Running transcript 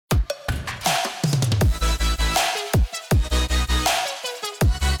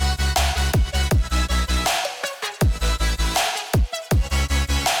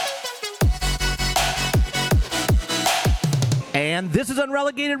This is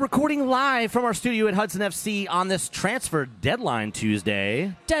Unrelegated, recording live from our studio at Hudson FC on this transfer deadline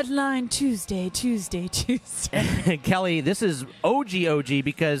Tuesday. Deadline Tuesday. Kelly, this is OG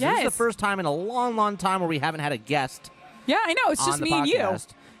because this is the Yes. first time in a long, long time where we haven't had a guest Yeah, I know. It's on just the me and you. podcast.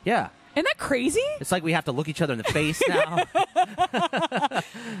 Yeah. Isn't that crazy? It's like we have to look each other in the face now.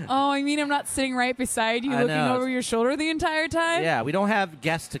 Oh, I mean, I'm not sitting right beside you I looking know. over your shoulder the entire time? Yeah, we don't have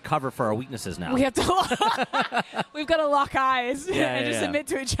guests to cover for our weaknesses now. We have to we've got to lock eyes Yeah, and just yeah. admit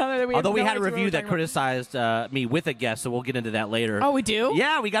to each other that we Although have we no had a idea what review we're that talking about. criticized me with a guest, so we'll get into that later. Oh, we do?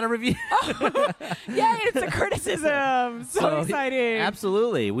 Yeah, we got a review. Yay, it's a criticism. So exciting.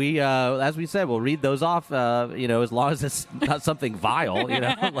 Absolutely. We, as we said, we'll read those off. As long as it's not something vile.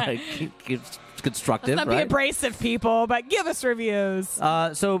 Like it's constructive. Let's not be right? abrasive, people, but give us reviews.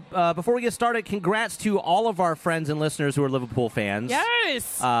 So before we get started, congrats to all of our friends and listeners who are Liverpool fans.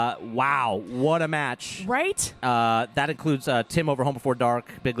 Yes. Wow, what a match! Right? That includes Tim over Home Before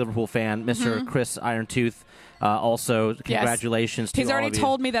Dark, big Liverpool fan, Mr. Chris Irontooth. Also, congratulations to He's all already of you.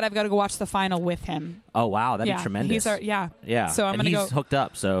 told me that I've got to go watch the final with him. Oh wow, that'd be tremendous. Yeah. So So I'm and gonna he's go. hooked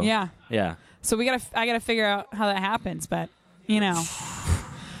up. So Yeah. So I gotta figure out how that happens, but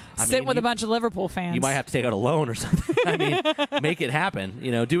sit mean, with a bunch of Liverpool fans. You might have to take out a loan or something. I mean, make it happen.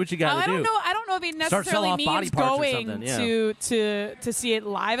 Do what you got to I do. don't know. I don't know if he Start selling necessarily off body means parts or going something, yeah. to see it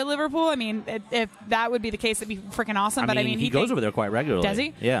live at Liverpool. I mean, if that would be the case, it'd be freaking awesome. But I mean, he goes over there quite regularly. Does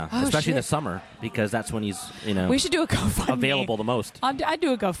he? Yeah, Oh, especially in the shit. summer because that's when he's we should do a GoFundMe. available the most. I'd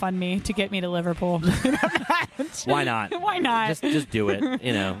do a GoFundMe to get me to Liverpool. Why not? Why not? Just do it.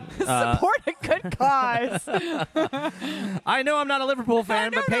 Support a good cause. I know I'm not a Liverpool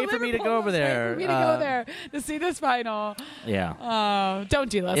fan, but pay No, for me to Liverpool go over was paying there. For me to go there to see this final. Yeah. Don't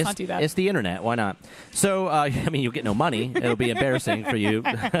do that. Let's not do that. It's the internet. Why not? So, you'll get no money. It'll be embarrassing for you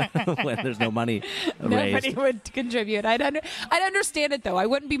when there's no money Nobody raised. would contribute. I'd understand it, though. I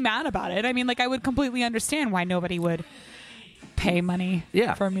wouldn't be mad about it. I mean, I would completely understand why nobody would pay money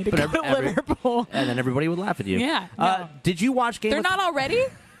for me to but go to Liverpool. And then everybody would laugh at you. Yeah, no. Did you watch Game They're of not already?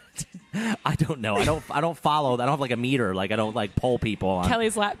 I don't know. I don't follow. I don't have like a meter. I don't poll people on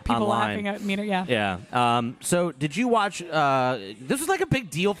Kelly's people online. laughing at me. Yeah. Yeah. So did you watch? This was like a big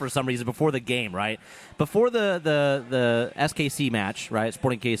deal for some reason before the game, right? Before the SKC match, right?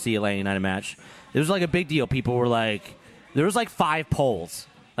 Sporting KC Atlanta United match. It was like a big deal. People were like, there was like 5 polls.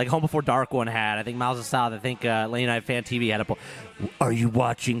 Like Home Before Dark one had. I think Miles of South. I think Atlanta United Fan TV had a poll. Are you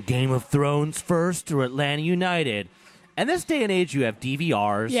watching Game of Thrones first or Atlanta United? And this day and age, you have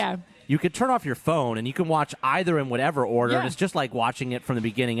DVRs. Yeah. You could turn off your phone and you can watch either in whatever order. Yeah. And it's just like watching it from the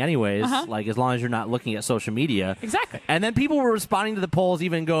beginning anyways, like as long as you're not looking at social media. Exactly. And then people were responding to the polls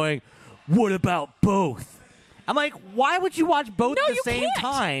even going, what about both? I'm like, why would you watch both No, at the you same can't.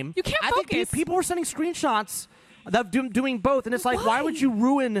 time? You can't I think focus. people were sending screenshots of doing both. And it's like, why would you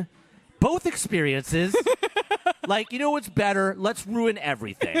ruin both experiences? Like, what's better? Let's ruin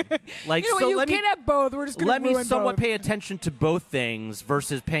everything. Like, You know what? so You let me can't have both. We're just going to let ruin me somewhat both. pay attention to both things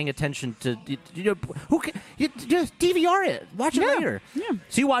versus paying attention to who can you just DVR it, watch it Yeah, later. yeah.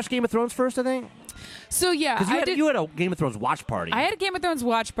 So you watched Game of Thrones first, I think, So, yeah. because you had a Game of Thrones watch party. I had a Game of Thrones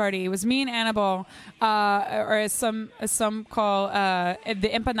watch party. It was me and Annabelle, or as some call the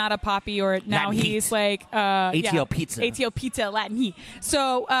Empanada Poppy, or now Latin he's heat. like ATL Pizza. ATL Pizza Latin Heat.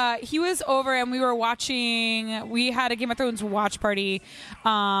 So he was over and we were watching. We had a Game of Thrones watch party,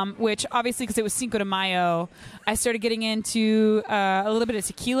 which obviously because it was Cinco de Mayo, I started getting into a little bit of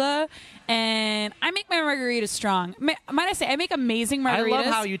tequila. And I make my margaritas strong. Might I say, I make amazing I margaritas. love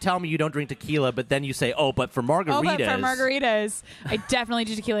how you tell me you don't drink tequila, but then you say, "Oh, but for margaritas." Oh, but for margaritas, I definitely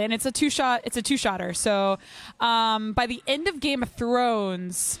do tequila, and it's a two-shotter. So, by the end of Game of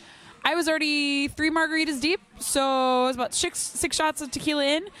Thrones, I was already 3 margaritas deep. So it was about six shots of tequila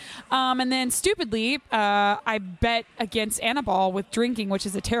in, and then stupidly, I bet against Annabelle with drinking, which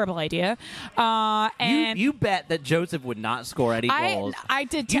is a terrible idea. And you bet that Joseph would not score any goals. I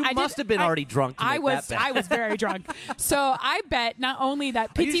did. You must have been already drunk to make that bet. I was very drunk. So I bet not only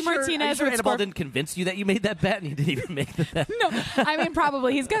that Are you Pity sure, Martinez are you would sure score. Annabelle didn't convince you that you made that bet and you didn't even make the bet? No, I mean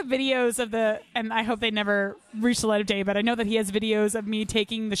probably. He's got videos of and I hope they never reach the light of day, but I know that he has videos of me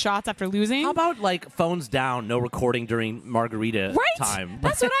taking the shots after losing. How about phones down, no recording during margarita time?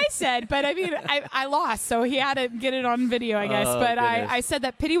 That's what I said, but I mean I lost, so he had to get it on video, I guess. Oh, but goodness. I said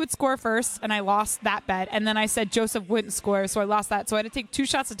that Pity would score first, and I lost that bet, and then I said Joseph wouldn't score, so I lost that. So I had to take 2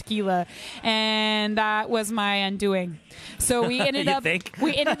 shots of tequila, and that was my undoing. So we ended You up think?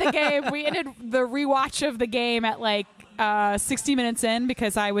 we ended the game. We ended the rewatch of the game at 60 minutes in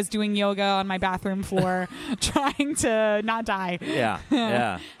because I was doing yoga on my bathroom floor trying to not die. Yeah,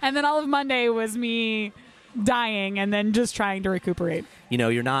 yeah. And then all of Monday was me dying and then just trying to recuperate. You know,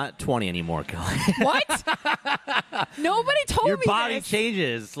 you're not 20 anymore, Kelly. What? Nobody told Your me body this.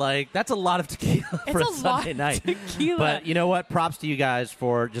 changes. Like, that's a lot of tequila It's for a a Sunday lot night. of tequila. But you know what? Props to you guys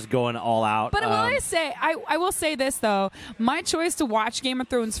for just going all out. But will I say, I will say this, though. My choice to watch Game of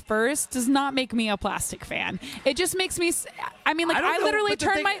Thrones first does not make me a plastic fan. It just makes me, I mean, like, I don't I know, literally but the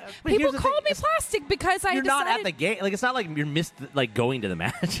turned thing- my, but people here's the called thing, me it's- plastic because I you're decided. not at the game. Like, it's not like you're missed, like, going to the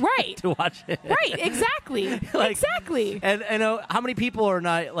match. Right. to watch it. Right, exactly. Like, exactly. And how many people are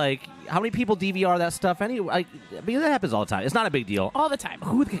not, like, how many people DVR that stuff anyway? Because that happens all the time. It's not a big deal. All the time.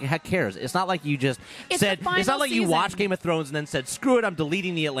 Who the heck cares? It's not like you just It's said. the final It's not like you season. watched Game of Thrones and then said, "Screw it, I'm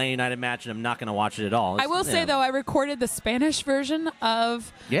deleting the Atlanta United match and I'm not going to watch it at all." I will say, though, I recorded the Spanish version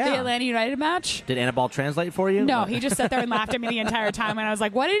of Yeah. the Atlanta United match. Did Annabelle translate for you? No, he just sat there and laughed at me the entire time, and I was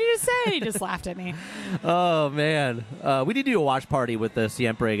like, "What did he just say?" He just laughed at me. Oh man, we did do a watch party with the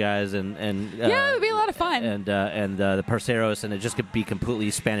Siempre guys and Yeah, it would be a lot of fun. and the Parceros, and it just could be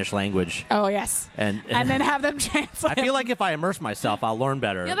completely Spanish language. Oh yes, And then have them translate. I feel like if I immerse myself, I'll learn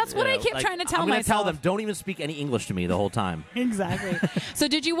better. Yeah, that's what I keep like, trying to tell I'm gonna tell myself. them, don't even speak any English to me the whole time. Exactly. So,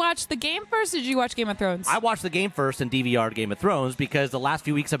 did you watch the game first, or did you watch Game of Thrones? I watched the game first and DVR'd Game of Thrones because the last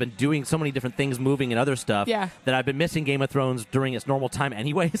few weeks I've been doing so many different things, moving and other stuff, Yeah. that I've been missing Game of Thrones during its normal time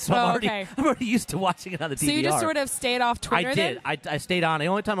anyway. So Oh, I'm already used to watching it on the DVR. So you just sort of stayed off Twitter. I did. Then? I stayed on. The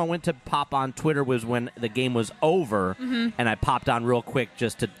only time I went to pop on Twitter was when the game was over, Mm-hmm. and I popped on real quick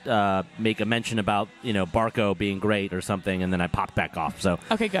just to make a mention about Barco being great or something, and then I popped back off. So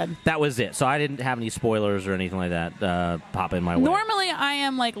Okay, good. that was it. So I didn't have any spoilers or anything like that pop in my way. Normally, I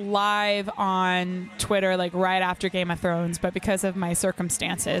am like live on Twitter like right after Game of Thrones, but because of my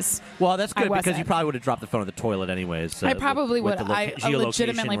circumstances, Well, that's I good because you wasn't. probably would have dropped the phone in the toilet anyways. I probably with would. the I geolocation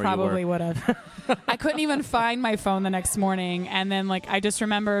legitimately where you were. probably would have. I couldn't even find my phone the next morning, and then like I just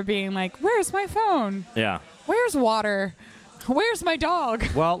remember being like, "Where's my phone? Yeah. Where's water? Where's my dog?"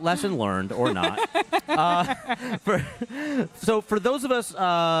 Well, lesson learned or not. So for those of us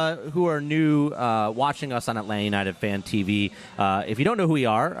who are new watching us on Atlanta United Fan TV, if you don't know who we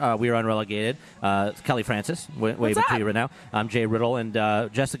are unrelegated. It's Kelly Francis, waving up? to you right now. I'm Jay Riddle and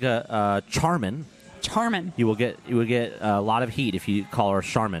Jessica Charman. Charmin. You will get a lot of heat if you call her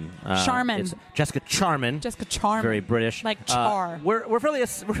Charmin. Charmin. It's Jessica Charman. Jessica Charmin. Very British. Like char. We're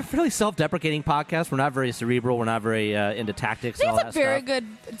fairly self-deprecating podcast. We're not very cerebral. We're not very into tactics I and all think that it's a very stuff.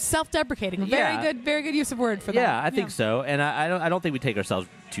 good self-deprecating. Yeah. Very good use of word for that. Yeah, I think so, and I don't think we take ourselves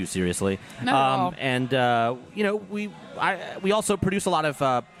too seriously. Not at all. And we also produce a lot of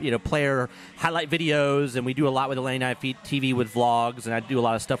player highlight videos, and we do a lot with Atlanta United TV with vlogs, and I do a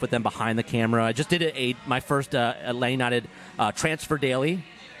lot of stuff with them behind the camera. I just did my first Atlanta United transfer daily.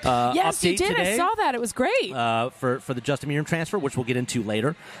 Yes, you update did. today. I saw that. It was great. For the Justin Meram transfer, which we'll get into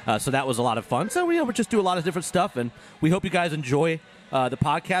later. So that was a lot of fun. So we just do a lot of different stuff, and we hope you guys enjoy the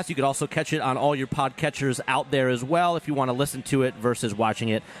podcast. You could also catch it on all your podcatchers out there as well if you want to listen to it versus watching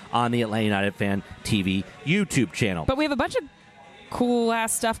it on the Atlanta United Fan TV YouTube channel. But we have a bunch of cool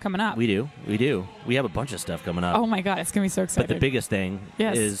ass stuff coming up. We do. We have a bunch of stuff coming up. Oh my god, it's gonna be so exciting. But the biggest thing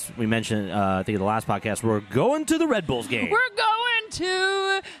Yes. is we mentioned, I think in the last podcast, we're going to the Red Bulls game. We're going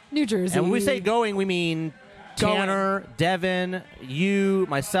to New Jersey. And when we say going, we mean Going. Tanner, Devin, you,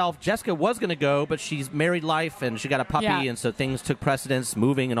 myself. Jessica was going to go, but she's married life and she got a puppy, Yeah. and so things took precedence,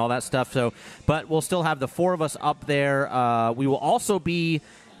 moving and all that stuff. So, but we'll still have the four of us up there. We will also be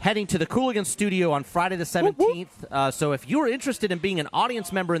heading to the Cooligans studio on Friday the 17th. So if you're interested in being an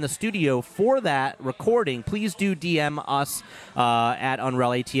audience member in the studio for that recording, please do DM us at Unreal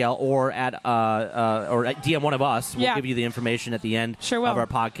ATL or at DM one of us. We'll Yeah. give you the information at the end Sure will. of our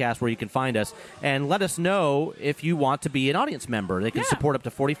podcast where you can find us, and let us know if you want to be an audience member. They can Yeah. support up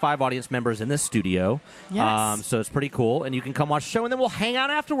to 45 audience members in this studio. Yes. So it's pretty cool, and you can come watch the show, and then we'll hang out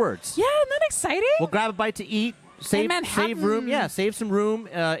afterwards. Yeah, isn't that exciting? We'll grab a bite to eat. In Save Manhattan. room. Yeah, save some room.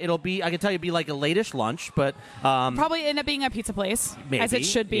 It'll be, I can tell you, be like a late-ish lunch, but Probably end up being a pizza place, maybe. as it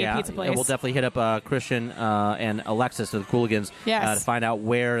should be Yeah. a pizza place. And we'll definitely hit up Christian and Alexis of the Cooligans Yes. to find out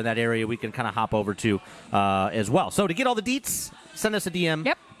where in that area we can kind of hop over to as well. So to get all the deets, send us a DM,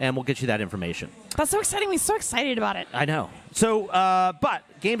 Yep. and we'll get you that information. That's so exciting. We're so excited about it. I know. So, but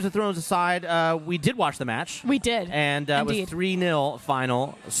Games of Thrones aside, we did watch the match. We did. And it was Indeed. 3-0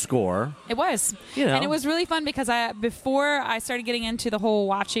 final score. It was. You know. And it was really fun because before I started getting into the whole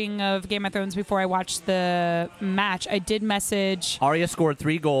watching of Game of Thrones, before I watched the match, I did message Arya scored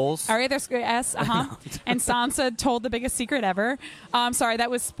 3 goals. Arya, there's S, and Sansa told the biggest secret ever. Sorry, that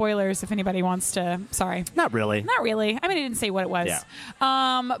was spoilers if anybody wants to. Sorry. Not really. Not really. I mean, I didn't say what it was.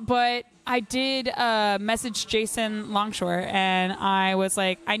 Yeah. But I did message Jason Longshore, and I was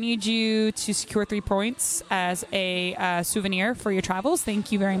like, I need you to secure 3 points as a souvenir for your travels.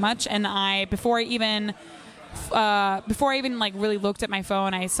 Thank you very much. And before I even like really looked at my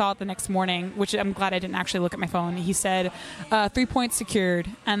phone, I saw it the next morning, which I'm glad I didn't actually look at my phone. He said 3 points secured,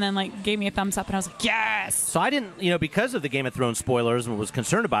 and then like gave me a thumbs up, and I was like, yes. So I didn't, because of the Game of Thrones spoilers and was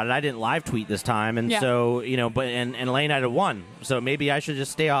concerned about it, I didn't live tweet this time, and so but Lane had won, so maybe I should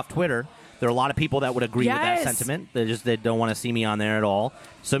just stay off Twitter. There are a lot of people that would agree with that sentiment. They don't want to see me on there at all.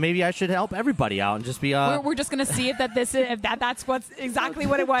 So maybe I should help everybody out and just be. We're just going to see if that's what's exactly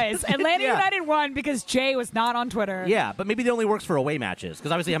what it was. Atlanta United won because Jay was not on Twitter. Yeah, but maybe it only works for away matches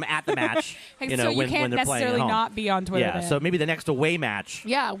because obviously I'm at the match. So you when can't they're playing at necessarily home. not be on Twitter. Yeah, then. so maybe the next away match.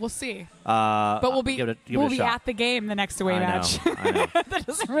 Yeah, we'll see. But we'll be at the game the next away match. I know. That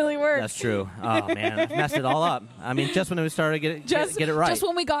doesn't really work. That's true. Oh man, I messed it all up. I mean, just when we started get it right. Just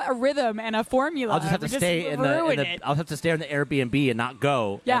when we got a rhythm and a formula. I'll just have to stay in I'll have to stay in the Airbnb and not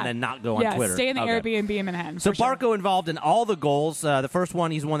go, and then not go on Twitter. Stay in the Airbnb in Manhattan. So Barco Barco involved in all the goals. The first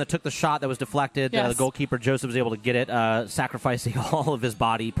one, he's the one that took the shot that was deflected. Yes. The goalkeeper Joseph was able to get it, sacrificing all of his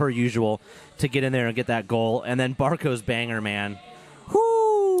body per usual to get in there and get that goal. And then Barco's banger, man.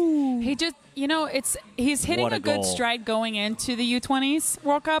 Whoo! He just, he's hitting What a a good goal. stride going into the U20s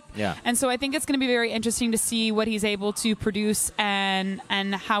World Cup. Yeah. And so I think it's going to be very interesting to see what he's able to produce and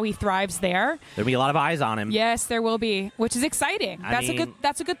how he thrives there. There'll be a lot of eyes on him. Yes, there will be, which is exciting. That's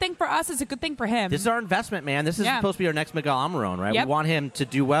a good thing for us. It's a good thing for him. This is our investment, man. This is supposed to be our next Miguel Almiron, right? Yep. We want him to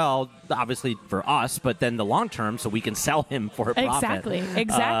do well, obviously for us, but then the long term, so we can sell him for a profit.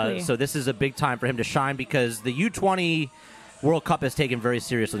 Exactly. So this is a big time for him to shine because the U20 World Cup is taken very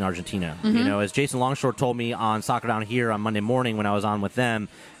seriously in Argentina. Mm-hmm. As Jason Longshore told me on Soccer Down Here on Monday morning when I was on with them,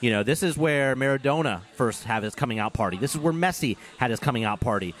 this is where Maradona first had his coming out party. This is where Messi had his coming out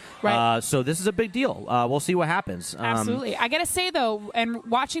party. Right. So this is a big deal. We'll see what happens. Absolutely. I got to say, though, and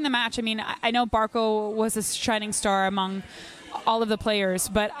watching the match, I mean, I know Barco was a shining star among all of the players,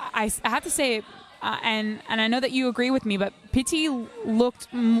 but I have to say, and I know that you agree with me, but PT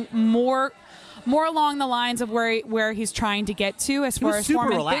looked more along the lines of where he's trying to get to as far as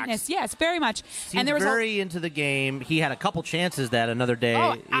form and fitness. Yes, very much. And there was very into the game. He had a couple chances that another day,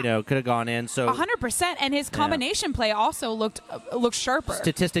 could have gone in. So 100%, and his combination play also looked sharper.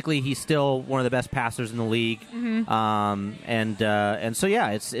 Statistically, he's still one of the best passers in the league. Mm-hmm. And so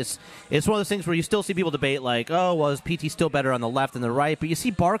it's one of those things where you still see people debate like, oh, well, is PT still better on the left than the right? But you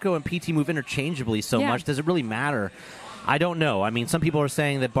see Barco and PT move interchangeably so much. Does it really matter? I don't know. I mean, some people are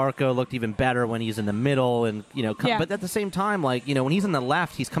saying that Barco looked even better when he's in the middle, and but at the same time, when he's in the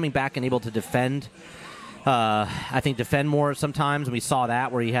left, he's coming back and able to defend. I think defend more sometimes, and we saw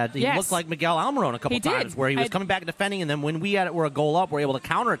that where he looked like Miguel Almiron a couple times, where he was coming back and defending, and then when we're a goal up, we're able to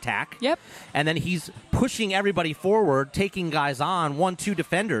counterattack. Yep. And then he's pushing everybody forward, taking guys on, 1-2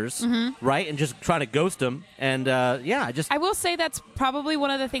 defenders, right, and just trying to ghost them. And I will say that's probably one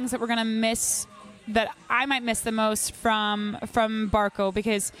of the things that we're going to miss. That I might miss the most from Barco,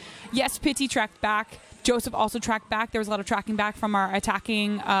 because yes, Pitti tracked back. Joseph also tracked back. There was a lot of tracking back from our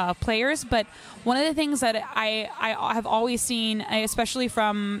attacking players. But one of the things that I have always seen, especially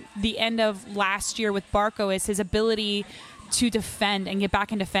from the end of last year with Barco, is his ability to defend and get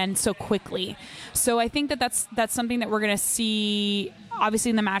back and defend so quickly. So I think that's something that we're going to see, obviously,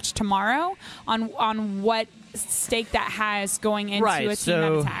 in the match tomorrow on what stake that has going into a team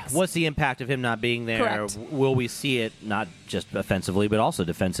that attacks. What's the impact of him not being there? Correct. Will we see it not just offensively but also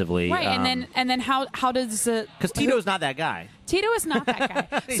defensively? Right, and then how does because Tito's not that guy. Tito is not that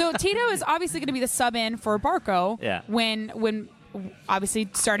guy. So Tito is obviously going to be the sub in for Barco. Yeah. When obviously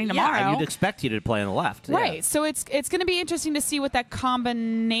starting tomorrow. Yeah, you'd expect Tito to play on the left. Right. Yeah. So it's going to be interesting to see what that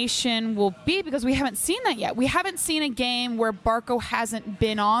combination will be, because we haven't seen that yet. We haven't seen a game where Barco hasn't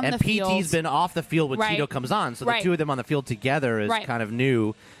been on the field. And PT's been off the field when Tito comes on. So the two of them on the field together is kind of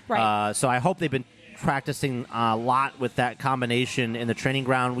new. Right. So I hope they've been practicing a lot with that combination in the training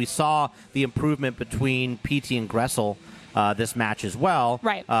ground. We saw the improvement between PT and Gressel this match as well.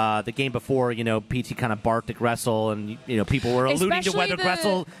 Right. The game before, PT kind of barked at Gressel, and people were alluding to whether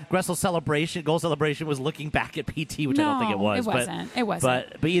Gressel's goal celebration was looking back at PT, which I don't think it was. It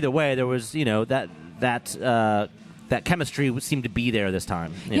wasn't. But either way, there was that chemistry seemed to be there this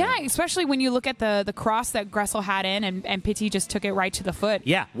time. Yeah, especially when you look at the cross that Gressel had in, and Pitti just took it right to the foot.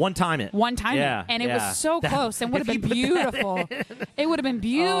 Yeah, one time it. And it was so close, and would have been beautiful. It would have been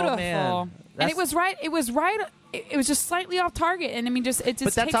beautiful. Oh, man. And it was right. It was right. It was just slightly off target, and I mean, it just but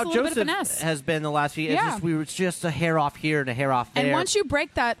that's takes how a little Joseph bit of finesse. has been the last few years. Yeah. It's just a hair off here and a hair off there. And once you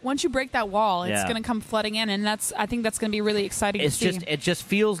break that wall, it's going to come flooding in, and I think that's going to be really exciting to see. It just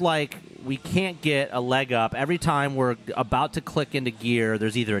feels like we can't get a leg up. Every time we're about to click into gear,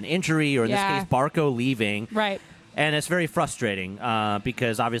 there's either an injury or, in this case, Barco leaving. Right. And it's very frustrating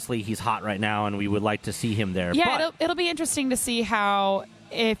because obviously he's hot right now, and we would like to see him there. Yeah, but it'll be interesting to see how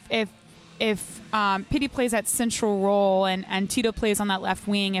if Pity plays that central role and Tito plays on that left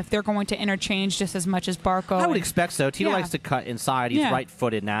wing, if they're going to interchange just as much as Barco. I would expect so. Tito likes to cut inside. He's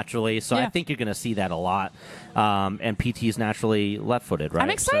right-footed naturally, so I think you're going to see that a lot. And PT is naturally left-footed, right? I'm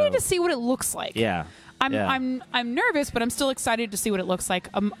excited to see what it looks like. Yeah. I'm nervous, but I'm still excited to see what it looks like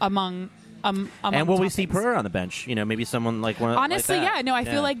among and will we see Pereira on the bench? Maybe someone like one. Honestly, like that. I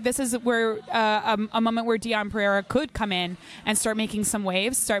feel like this is where a moment where Dion Pereira could come in and start making some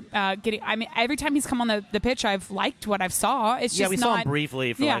waves. Start getting. I mean, every time he's come on the pitch, I've liked what I've saw. It's just we saw him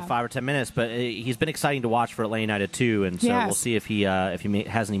briefly for like 5 or 10 minutes, but he's been exciting to watch for Atlanta United too. And so we'll see if he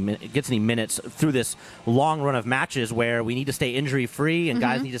gets any minutes through this long run of matches where we need to stay injury free and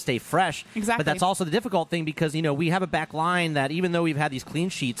guys need to stay fresh. Exactly. But that's also the difficult thing because we have a back line that even though we've had these clean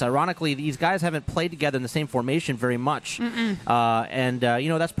sheets, ironically these guys haven't played together in the same formation very much, and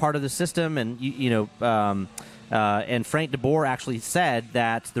that's part of the system. And and Frank DeBoer actually said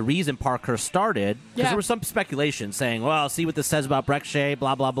that the reason Parkhurst started, because there was some speculation saying, well, see what this says about Breck Shea,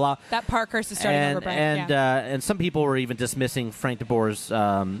 blah, blah, blah. That Parkhurst is starting over Breck, and some people were even dismissing Frank DeBoer's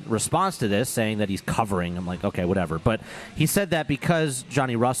response to this, saying that he's covering. I'm like, okay, whatever. But he said that because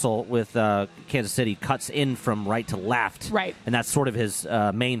Johnny Russell with Kansas City cuts in from right to left, right, and that's sort of his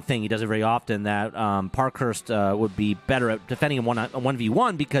main thing. He does it very often, that Parkhurst would be better at defending him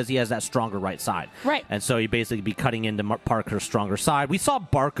 1v1 because he has that stronger right side. Right. And so he basically be cutting into Parker's stronger side. We saw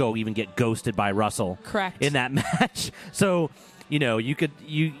Barco even get ghosted by Russell. Correct. In that match. So, you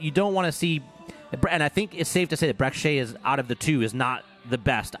don't want to see, and I think it's safe to say that Breck Shea is out of the two is not the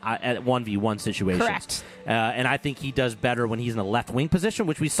best at 1v1 situations. Correct. And I think he does better when he's in the left wing position,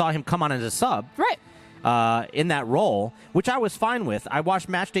 which we saw him come on as a sub. Right. In that role, which I was fine with. I watched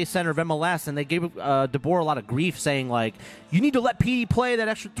Matchday Center of MLS, and they gave DeBoer a lot of grief, saying, like, you need to let Petey play that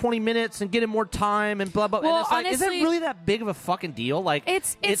extra 20 minutes and get him more time and blah, blah. Well, and it's like, is it really that big of a fucking deal? Like,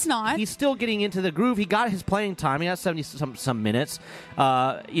 it's not. He's still getting into the groove. He got his playing time. He got 70 some minutes.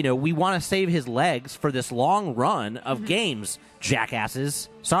 We want to save his legs for this long run of games, jackasses.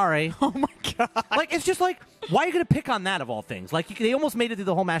 Sorry. Oh, my God. Like, it's just like, why are you going to pick on that of all things? Like, they almost made it through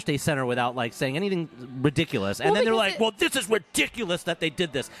the whole Matchday Center without, like, saying anything ridiculous. And then they're like, well, this is ridiculous that they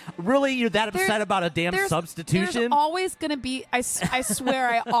did this. Really? You're that upset about a damn substitution? There's always going to be, I swear,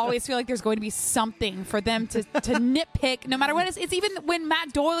 I always feel like there's going to be something for them to nitpick, no matter what. It's even when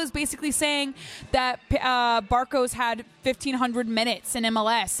Matt Doyle is basically saying that Barco's had 1,500 minutes in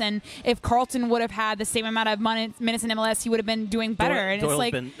MLS, and if Carlton would have had the same amount of minutes in MLS, he would have been doing better. And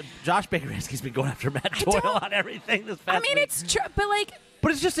Doyle's it's like, Josh Baker-Ski's been going after Matt Doyle on everything this past week. It's true, but like.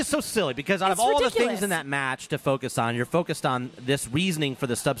 But it's so silly because out of all the things in that match to focus on, you're focused on this reasoning for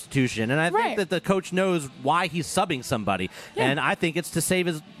the substitution. And I think that the coach knows why he's subbing somebody. Yeah. And I think it's to save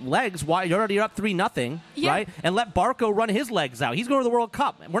his legs. Why you're already up 3-0, right? And let Barco run his legs out. He's going to the World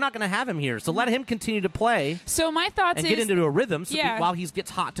Cup. We're not going to have him here. So let him continue to play. So my thoughts and get into a rhythm while he gets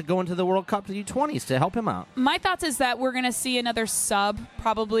hot to go into the World Cup to U20s to help him out. My thoughts is that we're going to see another sub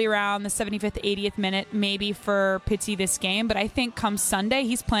probably around the 75th, 80th minute, maybe for Pitsy this game. But I think come Sunday,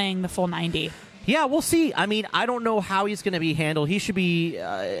 he's playing the full 90. Yeah, we'll see. I mean, I don't know how he's going to be handled. He should be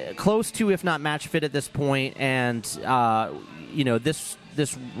close to, if not match fit at this point. And,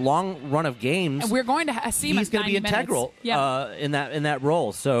 this long run of games, and we're going to see him. He's going to be integral in that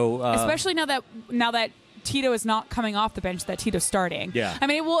role. So especially now that Tito is not coming off the bench, that Tito's starting. Yeah. I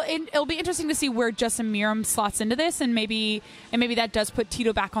mean, it'll be interesting to see where Justin Meram slots into this, and maybe that does put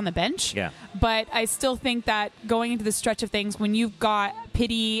Tito back on the bench. Yeah. But I still think that going into the stretch of things, when you've got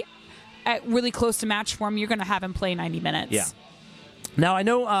Pity at really close to match form, you're going to have him play 90 minutes. Yeah. Now, I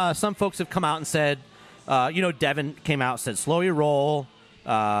know some folks have come out and said, Devin came out and said, slow your roll.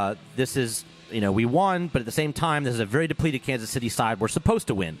 This is, we won, but at the same time, this is a very depleted Kansas City side. We're supposed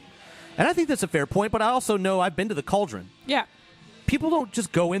to win. And I think that's a fair point, but I also know I've been to the Cauldron. Yeah. People don't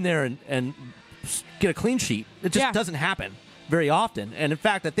just go in there and get a clean sheet. It just doesn't happen very often. And in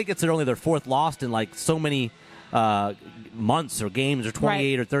fact, I think it's only their fourth loss in like so many months or games or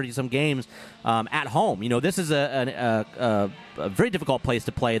 28 or 30-some games at home. This is a very difficult place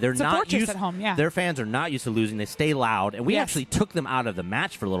to play. They're not used at home, Their fans are not used to losing. They stay loud. And we actually took them out of the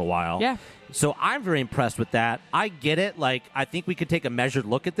match for a little while. Yeah. So I'm very impressed with that. I get it. Like, I think we could take a measured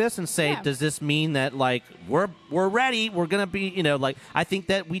look at this and say, does this mean that, like, we're ready? We're going to be, I think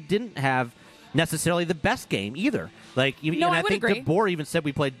that we didn't have necessarily the best game either. Like, I think agree. DeBoer even said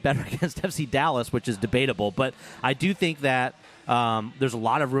we played better against FC Dallas, which is debatable. But I do think that There's a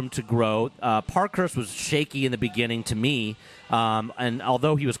lot of room to grow. Parkhurst was shaky in the beginning to me, and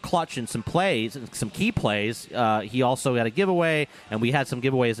although he was clutch in some plays, some key plays, he also had a giveaway, and we had some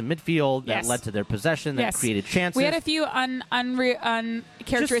giveaways in midfield that led to their possession that created chances. We had a few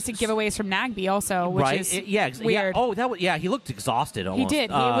uncharacteristic giveaways from Nagby also, which is weird. Yeah. Oh, he looked exhausted almost. He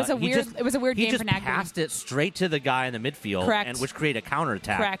did. It was a weird game for Nagby. He just passed it straight to the guy in the midfield, Correct. Which created a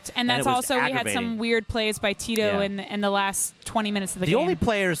counterattack. Correct. And that's also, we had some weird plays by Tito in the last 20 minutes of the game. The only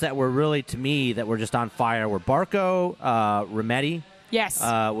players that were really, to me, that were just on fire were Barco, Remedi. Yes.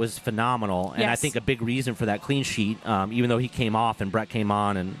 Was phenomenal. And I think a big reason for that clean sheet, even though he came off and Brett came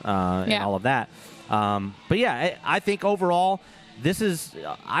on and all of that. But yeah, I think overall, this is,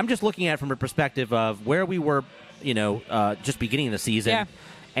 I'm just looking at it from a perspective of where we were, just beginning of the season. Yeah.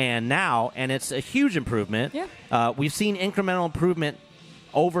 And now, and it's a huge improvement. Yeah. We've seen incremental improvement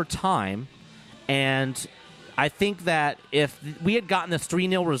over time. And I think that if we had gotten this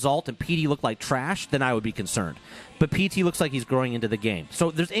 3-0 result and PT looked like trash, then I would be concerned. But PT looks like he's growing into the game.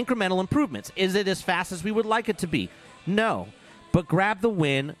 So there's incremental improvements. Is it as fast as we would like it to be? No. But grab the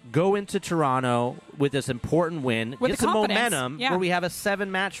win, go into Toronto with this important win, with get the some confidence. momentum where we have a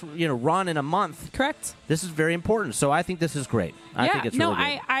 7-match run in a month. Correct. This is very important. So I think this is great. I think it's really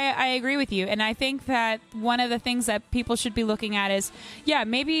good. I agree with you. And I think that one of the things that people should be looking at is,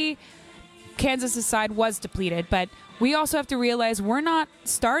 maybe Kansas' side was depleted, but we also have to realize we're not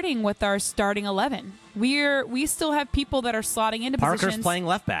starting with our starting 11. We still have people that are slotting into Parker's positions. playing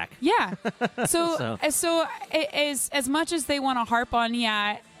left back. Yeah. So as much as they want to harp on,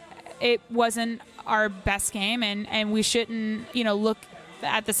 it wasn't our best game, and we shouldn't, look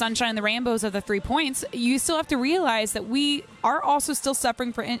at the sunshine and the rainbows of the 3 points. You still have to realize that we are also still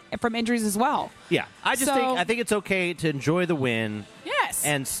suffering from injuries as well. Yeah, I think it's okay to enjoy the win. Yes,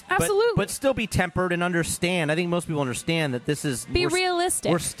 absolutely, but still be tempered and understand. I think most people understand that this is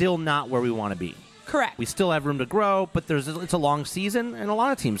realistic. We're still not where we want to be. Correct. We still have room to grow, but it's a long season, and a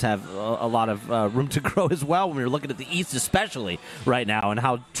lot of teams have a lot of room to grow as well when we're looking at the East, especially right now, and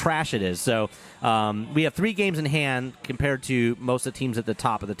how trash it is. So we have 3 games in hand compared to most of the teams at the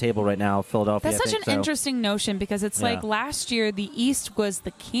top of the table right now, Philadelphia. That's such an interesting notion because it's like last year the East was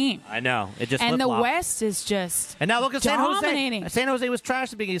the king. I know. It just and flip-flopped. the West is just and now look at dominating. San Jose. San Jose was trash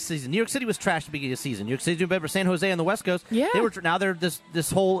at the beginning of the season. New York City was trash at the beginning of the season. New York City's doing better. San Jose on the West Coast. Yeah. Now they're this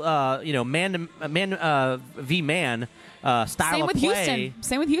whole man v man style of play.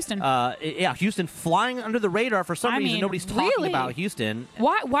 Same with Houston. Houston flying under the radar for some reason. Nobody's talking about Houston.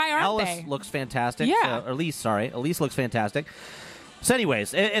 Why aren't Ellis they? Looks fantastic. Yeah. Elise looks fantastic. So,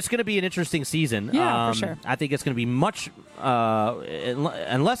 anyways, it's going to be an interesting season. Yeah, for sure. I think it's going to be much,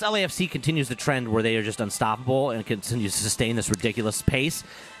 unless LAFC continues the trend where they are just unstoppable and continues to sustain this ridiculous pace.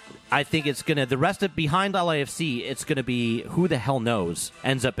 I think it's going to, the rest of behind LAFC, it's going to be who the hell knows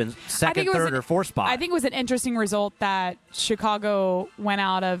ends up in second, third, or fourth spot. I think it was an interesting result that Chicago went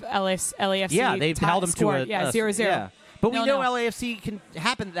out of LAFC. Yeah, they've held them to a 0-0. Yeah. But we know LAFC can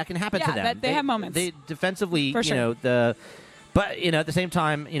happen to them. Yeah, they have moments. They defensively, For sure. But, at the same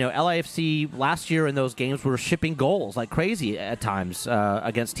time, LAFC last year in those games were shipping goals like crazy at times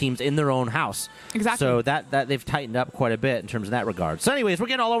against teams in their own house. Exactly. So that they've tightened up quite a bit in terms of that regard. So anyways, we're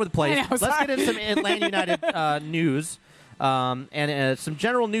getting all over the place. Let's get into some Atlanta United news. And some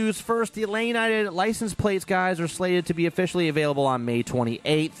general news first. The Atlanta United license plates, guys, are slated to be officially available on May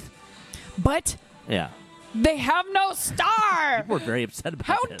 28th. But... Yeah. They have no star. People are very upset about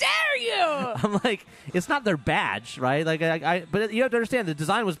How this. dare you? I'm like, it's not their badge, right? Like, but you have to understand the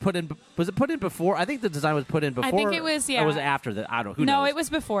design was put in. Was it put in before? I think the design was put in before. I think it was. Yeah. Or was it after that? I don't know. Who no, knows? it was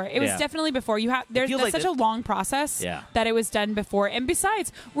before. It was definitely before. There's like such a long process that it was done before. And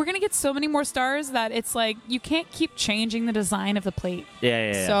besides, we're gonna get so many more stars that it's like you can't keep changing the design of the plate.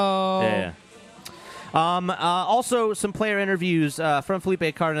 Yeah. So. Yeah. Also, some player interviews from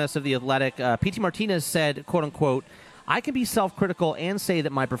Felipe Cardenas of The Athletic. P.T. Martinez said, quote unquote, I can be self-critical and say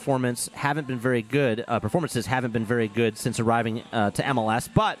that my performances haven't been very good since arriving to MLS,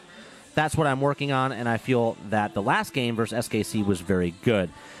 but that's what I'm working on, and I feel that the last game versus SKC was very good.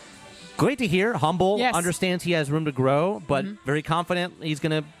 Great to hear. Humble, understands he has room to grow, but very confident he's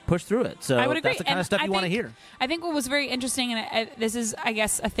going to push through it. So I would agree. That's the kind of stuff you want to hear. I think what was very interesting, and this is, I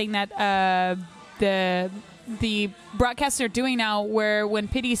guess, a thing that the the broadcasts are doing now, where when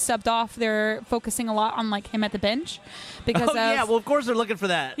Pity subbed off, they're focusing a lot on like him at the bench because of course they're looking for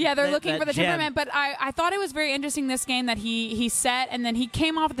that. Yeah, they're looking that for the gem. temperament. But I thought it was very interesting this game that he set, and then he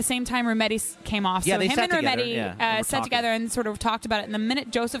came off at the same time Rometty came off. Yeah, so they him sat and together, Rometty and were sat talking. together and sort of talked about it. And the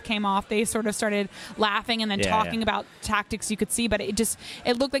minute Joseph came off, they sort of started laughing and then talking about tactics you could see. But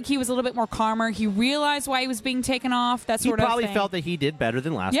it looked like he was a little bit more calmer. He realized why he was being taken off. That sort He of probably thing. felt that he did better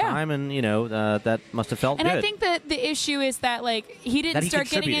than last time, and that must have felt And good. I think that the issue is that like he didn't That he start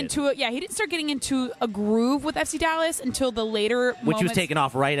getting contributed. into he didn't start getting into a groove with FC Dallas until the later Which he was moments. taken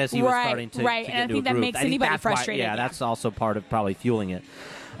off right as he was Right, starting to right. to And get I into think a that groove. makes I think anybody that's why- frustrated, yeah. that's also part of probably fueling it.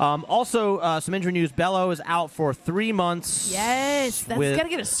 Also, some injury news. Bello is out for 3 months. Yes, that's with- got to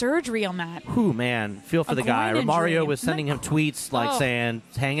get a surgery on that. Whew, man, feel for A the guy. groin Romario injury. was sending him tweets like Oh. saying,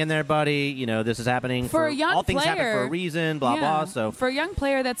 "Hang in there, buddy. This is happening For a young all things happen player, for a reason." Blah yeah. blah. So for a young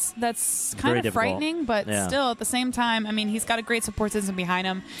player, that's Very kind of difficult. frightening, but Yeah. still at the same time, I mean, he's got a great support system behind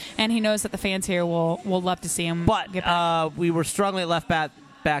him, and he knows that the fans here will love to see him. But get back. we were struggling at left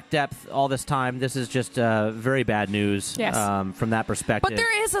back depth all this time. This is just very bad news Yes. from that perspective. But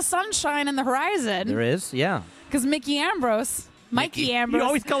there is a sunshine in the horizon There is, yeah. because Mickey Ambrose. Mikey Ambrose. You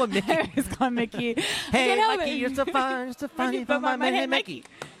always call him Mickey. I always call him Mickey. I Hey, can't help Mikey, it. you're so fine. You're so funny. But my man, Mickey.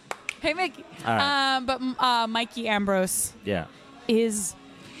 Hey, Mickey. All right. But Mikey Ambrose Yeah. is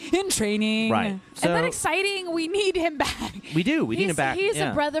in training. Right. Isn't So- that exciting? We need him back. We do. We need him back. He's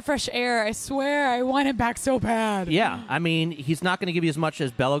yeah. a breath of fresh air. I swear, I want him back so bad. Yeah, I mean, he's not going to give you as much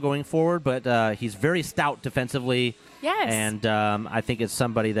as Bello going forward, but he's very stout defensively. Yes. And I think it's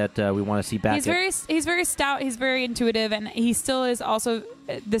somebody that we want to see back. He's very stout. He's very intuitive, and he still is also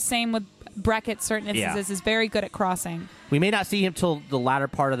the same with Brackett. Certain instances is very good at crossing. We may not see him till the latter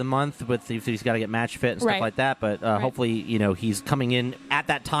part of the month, with if he's got to get match fit and stuff Right. like that. But hopefully, he's coming in at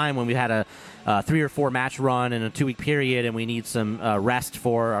that time when we had a 3 or 4 match run in a 2-week period, and we need some rest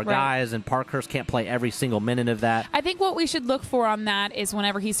for our Right. guys. And Parkhurst can't play every single minute of that. I think what we should look for on that is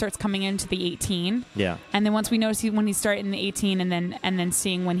whenever he starts coming into the 18. Yeah. And then once we notice when he started in the 18, and then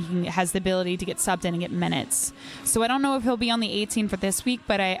seeing when he has the ability to get subbed in and get minutes. So I don't know if he'll be on the 18 for this week,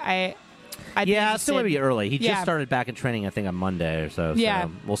 but I'd be Yeah, it's still interested. maybe early. He just Yeah. started back in training, I think, on Monday or so. Yeah.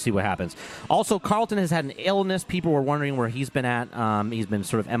 So we'll see what happens. Also, Carlton has had an illness. People were wondering where he's been at. He's been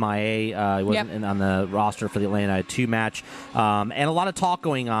sort of MIA. He wasn't on the roster for the Atlanta United 2 match. And a lot of talk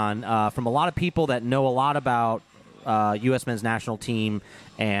going on from a lot of people that know a lot about U.S. men's national team,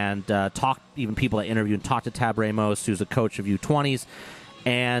 and even people that interview and talk to Tab Ramos, who's a coach of U20s.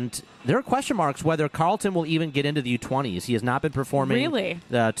 And there are question marks whether Carlton will even get into the U20s. He has not been performing Really?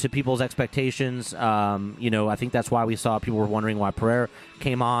 to people's expectations. I think that's why we saw people were wondering why Pereira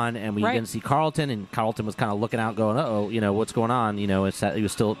came on and we Right. didn't see Carlton, and Carlton was kind of looking out going, uh-oh, what's going on? It's that he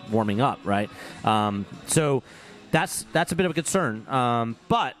was still warming up, right? So that's a bit of a concern.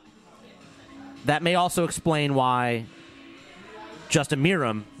 But that may also explain why Justin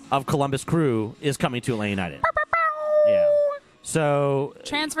Miram of Columbus Crew is coming to Atlanta United. Yeah. So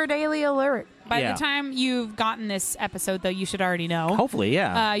Transfer Daily alert. By Yeah. the time you've gotten this episode, though, you should already know. hopefully,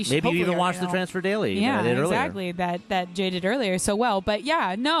 yeah. You should Maybe you hopefully even watched already the know. Transfer Daily. that Yeah, I did earlier. exactly. That Jay did earlier so well. But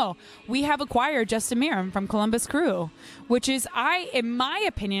yeah, no, we have acquired Justin Miram from Columbus Crew, which is, in my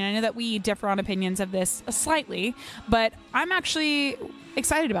opinion, I know that we differ on opinions of this slightly, but I'm actually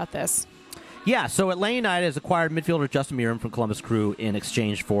excited about this. Yeah, so Atlanta United has acquired midfielder Justin Miram from Columbus Crew in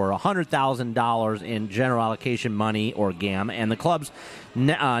exchange for $100,000 in general allocation money, or GAM, and the club's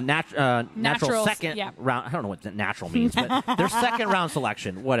natural second yeah. round. I don't know what natural means, but their second round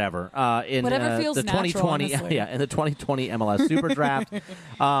selection, whatever. In Whatever feels the natural, 2020, honestly. in the 2020 MLS Super Draft,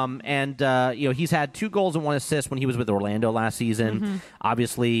 he's had 2 goals and 1 assist when he was with Orlando last season. Mm-hmm.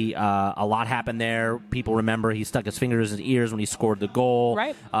 Obviously, a lot happened there. People remember he stuck his fingers in his ears when he scored the goal.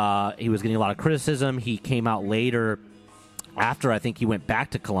 Right. He was getting a lot of criticism. He came out later, after I think he went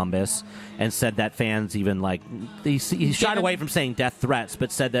back to Columbus, and said that fans even he shied away from saying death threats,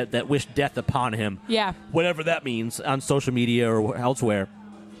 but said that wished death upon him. Yeah. Whatever that means, on social media or elsewhere.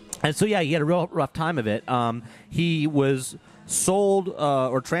 And so, yeah, he had a real rough time of it. He was sold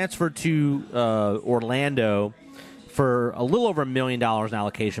or transferred to Orlando for a little over $1 million in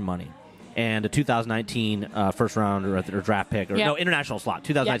allocation money and a 2019 first round or draft pick, or Yeah. international slot,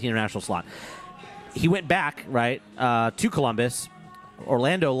 2019 international slot. He went back, right, to Columbus.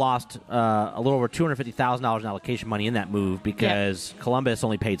 Orlando lost a little over $250,000 in allocation money in that move because Columbus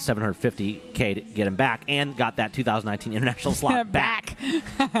only paid $750K to get him back and got that 2019 international slot back.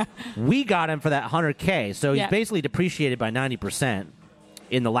 We got him for that $100K, so he's basically depreciated by 90%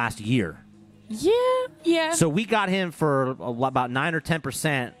 in the last year. Yeah. So we got him for about 9 or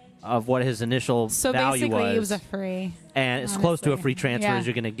 10% of what his initial So value basically, was. it was a free. And it's close to a honestly. free transfer Yeah. as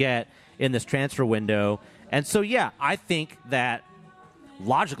you're going to get in this transfer window. And so, yeah, I think that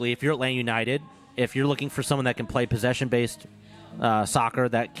logically, if you're Atlanta United, if you're looking for someone that can play possession-based soccer,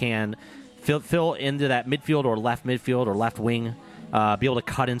 that can fill into that midfield or left wing, be able to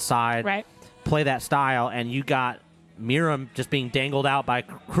cut inside, Right. play that style, and you got Miram just being dangled out by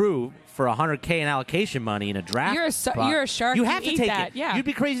Crew for $100K in allocation money in a draft. You're a shark. You You have to eat take that, it. yeah. You'd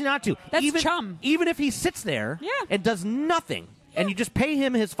be crazy not to. That's even, chum. Even if he sits there Yeah. and does nothing, and you just pay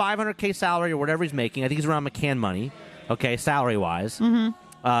him his $500K salary or whatever he's making. I think he's around McCann money, okay, salary-wise.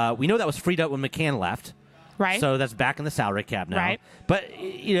 Mm-hmm. We know that was freed up when McCann left. Right. So that's back in the salary cap now. Right. But,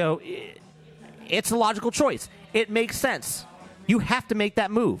 it's a logical choice. It makes sense. You have to make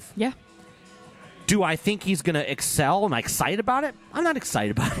that move. Yeah. Do I think he's going to excel? Am I excited about it? I'm not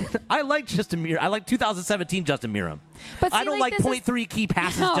excited about it. I like Justin Miram. I like 2017 Justin Miram. But I see, don't like, like this is- 0.3 key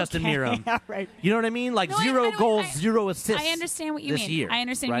passes Justin Okay, Miram. all right. You know what I mean? Like No, I zero know- goals, I- 0 assists. I understand what you this mean. Year, I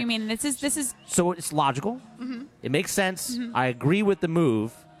understand what right? you mean. This is So it's logical. Mm-hmm. It makes sense. I agree with the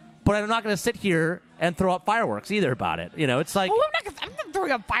move, but I'm not going to sit here and throw up fireworks either about it. It's like, Oh, I'm not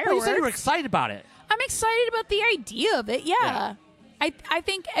throwing up well, you fireworks. said you were excited about it. I'm excited about the idea of it. Yeah. Yeah. I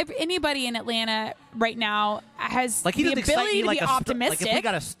think anybody in Atlanta right now has Like he the doesn't excite ability me to like be a optimistic. Like if we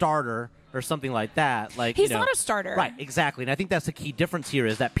got a starter or something like that, like He's not a starter. right? Exactly, and I think that's the key difference here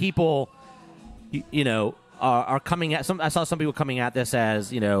is that people, are coming at some. I saw some people coming at this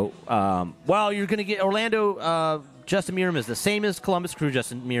as well, you're going to get Orlando. Justin Miram is the same as Columbus Crew.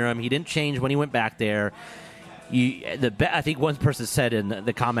 Justin Miram, he didn't change when he went back there. I think one person said in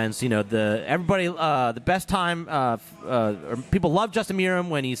the comments, the best time, or people love Justin Miram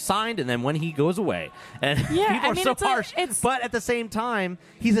when he's signed and then when he goes away. And Yeah, people I are mean, so it's harsh. But at the same time,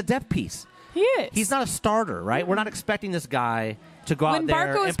 he's a depth piece. He is. He's not a starter, right? We're not expecting this guy to go When out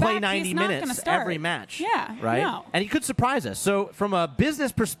there Barco is and play back, 90 he's not gonna minutes start. every match. Yeah, right? no. And he could surprise us. So from a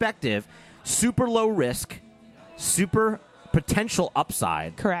business perspective, super low risk, super potential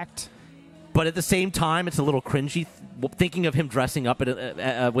upside. Correct. But at the same time, it's a little cringy thinking of him dressing up with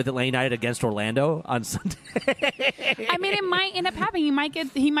Atlanta United against Orlando on Sunday. I mean, it might end up happening. He might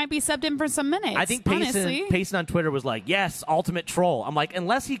be subbed in for some minutes. I think honestly. Payson on Twitter was like, "Yes, ultimate troll." I'm like,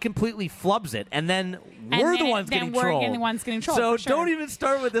 unless he completely flubs it, and then we're the ones getting trolled. We're the ones getting trolled. So for sure. don't even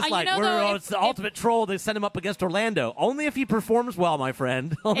start with this You like, know, though, it's the ultimate troll. They send him up against Orlando. Only if he performs well, my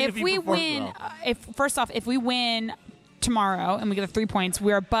friend. Only If he we performs win, well. if we win tomorrow and we get the 3 points,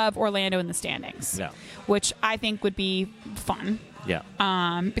 we're above Orlando in the standings. Yeah. Which I think would be fun. Yeah.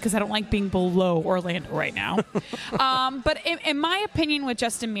 Because I don't like being below Orlando right now. But in my opinion, with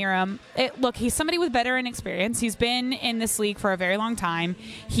Justin Miram, look, he's somebody with veteran experience. He's been in this league for a very long time.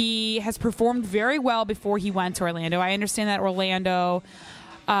 He has performed very well before he went to Orlando. I understand that Orlando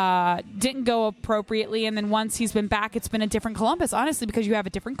didn't go appropriately, and then once he's been back, it's been a different Columbus, honestly, because you have a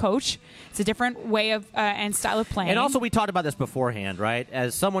different coach. It's a different way of and style of playing. And also, we talked about this beforehand, right?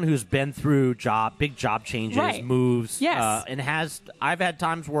 As someone who's been through big job changes, Right. moves, Yes. and I've had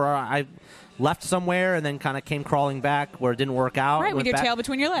times where I left somewhere and then kind of came crawling back where it didn't work out. Right, with went your back- tail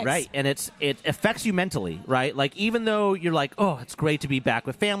between your legs. Right, and it affects you mentally, right? Like even though you're like, oh, it's great to be back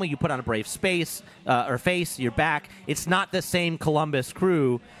with family, you put on a brave face, you're back. It's not the same Columbus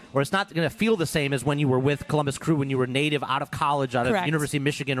Crew, or it's not going to feel the same as when you were with Columbus Crew when you were native out of college, out Correct. of University of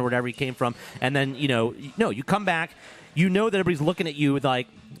Michigan or wherever you came from, and then you come back. You know that everybody's looking at you like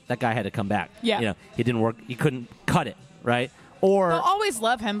that guy had to come back. Yeah. He didn't work. He couldn't cut it, right? Or They'll always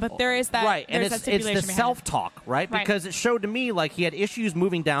love him, but there is that right, and there's it's that stipulation the behind it. self-talk, right? Right. Because it showed to me like he had issues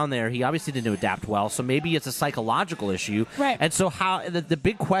moving down there. He obviously didn't adapt well, so maybe it's a psychological issue. Right. And so how the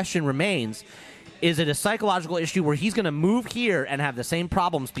big question remains: is it a psychological issue where he's going to move here and have the same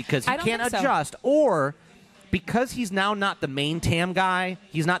problems because he I don't can't think so. adjust, or because he's now not the main TAM guy,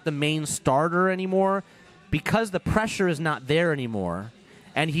 he's not the main starter anymore, because the pressure is not there anymore,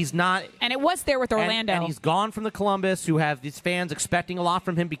 and he's not. And it was there with Orlando. And he's gone from the Columbus, who have these fans expecting a lot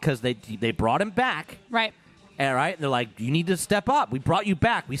from him because they brought him back. right. All right, and they're like, you need to step up. We brought you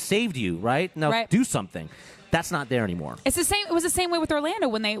back. We saved you, right? Now Right. do something. That's not there anymore. It's the same. It was the same way with Orlando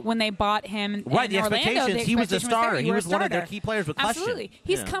when they bought him. Right, in the Orlando, expectations, he was the expectation starter. there. He You were was a one of their starter. key players with question. Absolutely,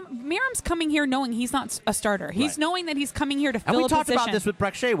 he's Yeah. Miram's coming here knowing he's not a starter. He's Right. knowing that he's coming here to And fill we a talked position. about this with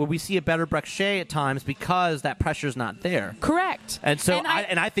Breck Shea, where we see a better Breck Shea at times because that pressure's not there. Correct. And so,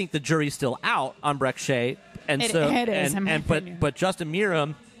 And I think the jury's still out on Breck Shea. And It- so, it is, in my opinion. but Justin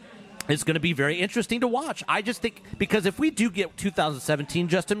Miram is going to be very interesting to watch. I just think because if we do get 2017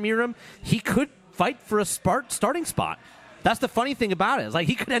 Justin Miram, he could fight for a starting spot. That's the funny thing about it. It's like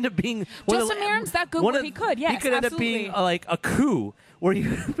he could end up being Justin Merrim's that good where he could. Yes, he could end absolutely. up being like a coup where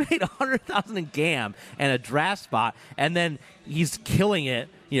you paid $100,000 in GAM and a draft spot, and then he's killing it.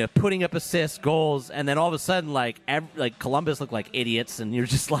 Putting up assists, goals, and then all of a sudden, like Columbus looked like idiots, and you're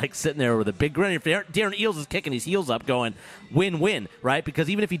just like sitting there with a big grin. If Darren Eales is kicking his heels up, going win-win, right? Because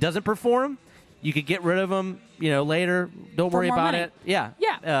even if he doesn't perform, you could get rid of him, later. Don't worry about it. Yeah,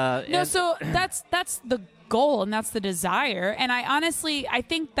 yeah. So that's the goal and that's the desire. And I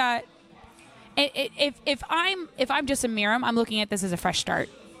think that if I'm just a Merrim, I'm looking at this as a fresh start.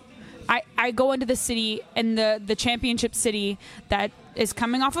 I go into the city and the championship city that is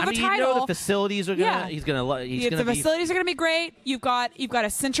coming off of a title. The facilities are gonna. Yeah. The facilities are gonna be great. You've got a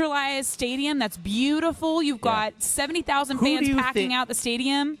centralized stadium that's beautiful. You've got 70,000 fans packing out the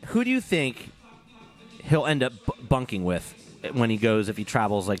stadium. Who do you think he'll end up bunking with when he goes, if he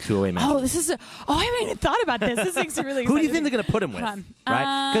travels like to away matches? I haven't even thought about this. This makes me really excited. Who do you think they're going to put him with?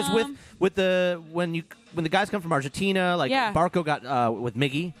 Right? Because when the guys come from Argentina, like Barco got with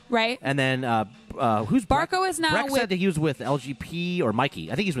Miggy, right? And then who's Barco is now Breck with, said that he was with LGP or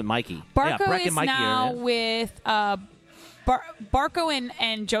Mikey. I think he's with Mikey. Barco Breck is and Mikey now with Barco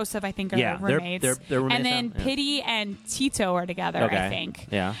and Joseph, I think, are roommates. They're roommates. And then now. Pity and Tito are together, okay. I think.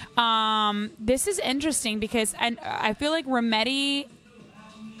 Yeah. This is interesting because I feel like Remedi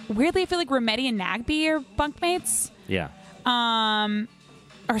and Nagby are bunkmates. Yeah.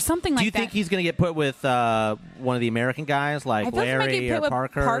 Or something like that. Do you think he's going to get put with one of the American guys like Larry or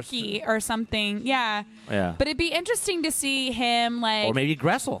Parker? Parkey or something. Yeah. Yeah. But it'd be interesting to see him or maybe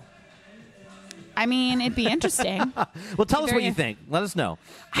Gressel. I mean, it'd be interesting. Well, tell us what you think. Let us know.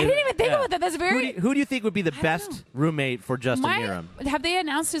 I didn't even think about that. That's very. Who do you think would be the best roommate for Justin Merrim? Have they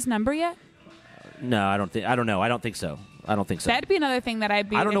announced his number yet? No, I don't think. I don't know. I don't think so. That'd be another thing that I'd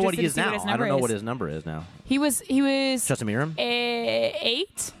be. I don't know what he is now. I don't know what his number is now. He was Justin Merrim?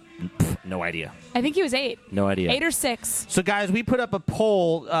 8. No idea. I think he was 8. No idea. 8 or 6. So, guys, we put up a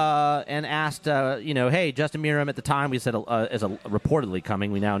poll and asked, hey, Justin Merrim at the time, we said is reportedly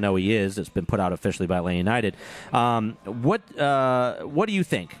coming. We now know he is. It's been put out officially by Atlanta United. What do you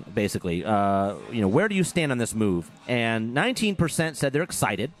think, basically? Where do you stand on this move? And 19% said they're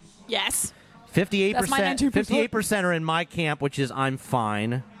excited. Yes. 58% are in my camp, which is I'm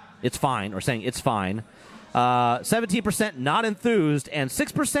fine. It's fine, or saying it's fine. 17% not enthused, and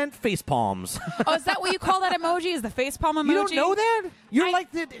 6% face palms. Oh, is that what you call that emoji? Is the face palm emoji? You don't know that?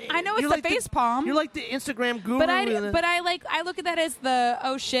 I know it's the face palm. You're like the Instagram guru. But I look at that as the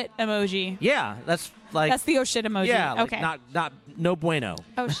oh shit emoji. Yeah, that's the oh shit emoji. Yeah, okay. Not no bueno.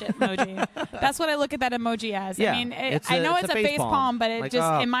 Oh shit emoji. That's what I look at that emoji as. Yeah, I mean, I know it's a face palm, but it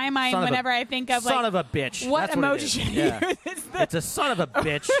in my mind, whenever I think of son of a bitch, what that's emoji what should use? It's a son of a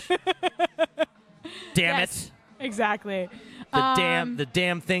bitch. Damn it. Exactly. The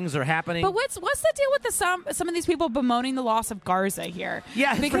damn things are happening. But what's the deal with some of these people bemoaning the loss of Garza here?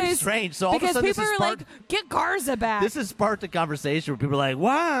 Yeah, it's pretty strange. So all of a sudden, people are like, get Garza back. This has sparked a conversation where people are like,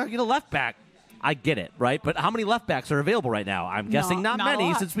 wow, get a left back. I get it, right? But how many left backs are available right now? I'm guessing not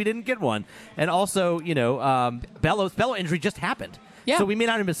many since we didn't get one. And also, Bello's injury just happened. Yeah. So we may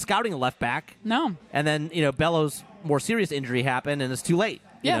not have been scouting a left back. No. And then, Bello's more serious injury happened, and it's too late.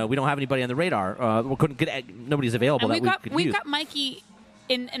 Yeah. We don't have anybody on the radar. We couldn't get nobody's available. And that we've got Mikey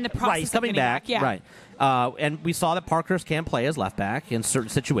in the process. Right, he's coming back. Yeah. Right. And we saw that Parkhurst can play as left back in certain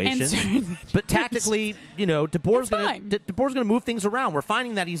situations. But tactically, DeBoer's going to move things around. We're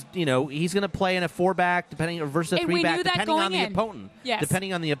finding that he's going to play in a 4-back versus a 3-back depending on the opponent. Yes.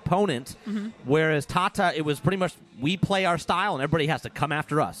 Depending on the opponent. Mm-hmm. Whereas Tata, it was pretty much we play our style and everybody has to come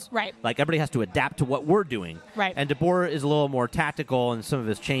after us. Right. Like everybody has to adapt to what we're doing. Right. And DeBoer is a little more tactical in some of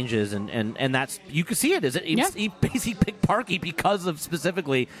his changes and that's you can see it. He basically picked Parkey because of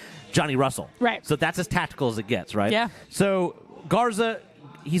specifically Johnny Russell. Right. So that's as tactical as it gets, right? Yeah. So Garza,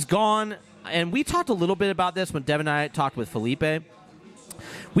 he's gone. And we talked a little bit about this when Devin and I talked with Felipe.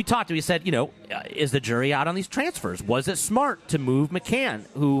 We said, is the jury out on these transfers? Was it smart to move McCann,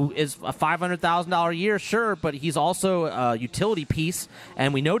 who is a $500,000 a year, sure, but he's also a utility piece,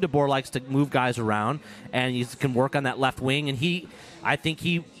 and we know DeBoer likes to move guys around, and he can work on that left wing, and a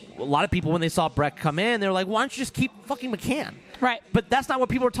lot of people, when they saw Breck come in, they were like, why don't you just keep fucking McCann? Right. But that's not what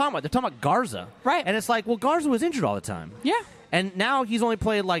people are talking about. They're talking about Garza. Right. And it's like, well, Garza was injured all the time. Yeah. And now he's only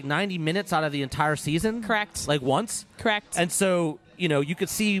played like 90 minutes out of the entire season. Correct. Like once. Correct. And so, you could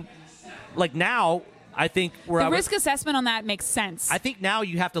see, like now, I think the risk assessment on that makes sense. I think now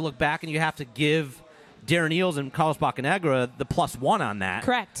you have to look back and you have to give Darren Eales and Carlos Bocanegra the +1 on that.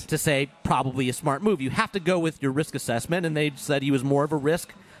 Correct. To say probably a smart move. You have to go with your risk assessment, and they said he was more of a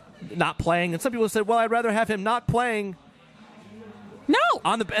risk not playing. And some people said, well, I'd rather have him not playing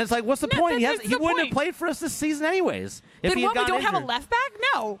And it's like, what's the No, point? He that's the wouldn't have point. played for us this season anyways. If Then he had what? We gotten don't have a injured. left back?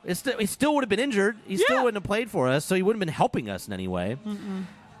 No. He still would have been injured. He still Yeah. wouldn't have played for us, so he wouldn't have been helping us in any way.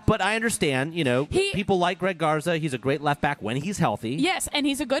 But I understand, people like Greg Garza. He's a great left back when he's healthy. Yes, and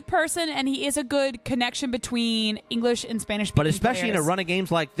he's a good person, and he is a good connection between English and Spanish. But especially in a run of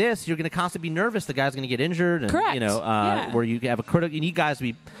games like this, you're going to constantly be nervous. The guy's going to get injured, and Correct. Yeah. where you have a critical. You need guys to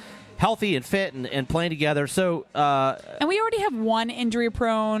be healthy and fit and playing together. So, And we already have one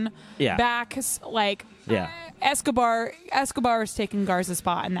injury-prone Yeah. back. Like, Yeah. Escobar is taking Garza's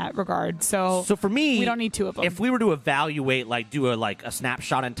spot in that regard. So for me, we don't need two of them. If we were to evaluate, do a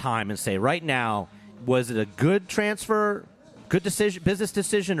snapshot in time and say, right now, was it a good transfer, good decision, business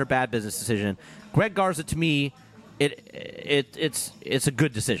decision, or bad business decision? Greg Garza, to me, it's a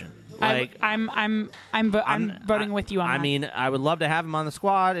good decision. I'm voting with you on that. I mean, I would love to have him on the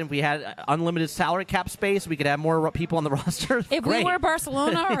squad. And if we had unlimited salary cap space, we could have more people on the roster. If Great. we were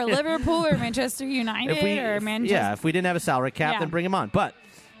Barcelona or Liverpool or Manchester United or Manchester, if we didn't have a salary cap, Yeah. then bring him on. But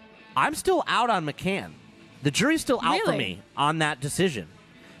I'm still out on McCann. The jury's still out for Really? me on that decision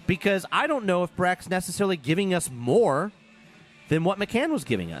because I don't know if Breck's necessarily giving us more than what McCann was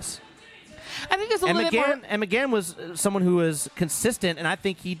giving us. I think there's a little bit more. And McCann was someone who was consistent, and I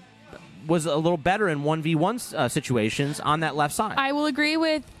think he was a little better in 1v1 situations on that left side. I will agree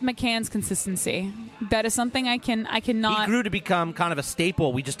with McCann's consistency. That is something I cannot. He grew to become kind of a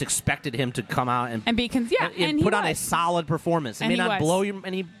staple. We just expected him to come out and and be and he put on a was. solid performance. He And may he not was. blow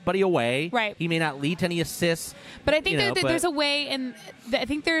anybody away. Right. He may not lead to any assists. But I think but there's a way, and I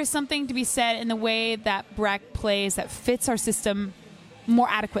think there is something to be said in the way that Breck plays that fits our system more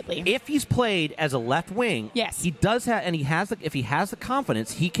adequately. if he's played as a left wing, Yes. he does have, and if he has the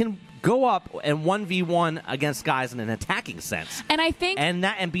confidence, he can go up and 1v1 against guys in an attacking sense. And I think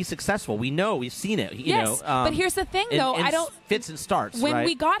And be successful. We've seen it. Yes, but here's the thing, though. in I don't fits and starts. When right?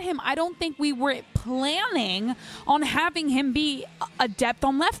 we got him, I don't think we were planning on having him be a depth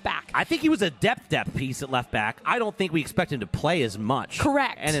on left back. I think he was a depth piece at left back. I don't think we expect him to play as much.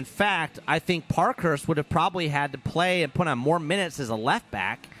 Correct. And in fact, I think Parkhurst would have probably had to play and put on more minutes as a left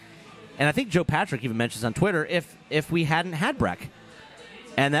back. And I think Joe Patrick even mentions on Twitter if we hadn't had Breck.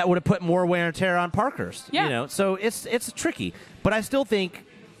 And that would have put more wear and tear on Parkhurst. Yeah. So it's tricky. But I still think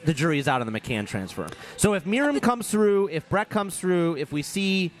the jury is out on the McCann transfer. So if Miram comes through, if Breck comes through, if we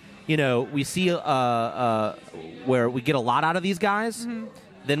see where we get a lot out of these guys,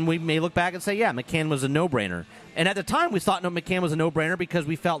 then we may look back and say, yeah, McCann was a no-brainer. And at the time, we thought McCann was a no-brainer because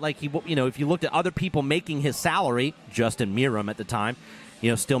we felt like if you looked at other people making his salary, Justin Miram at the time,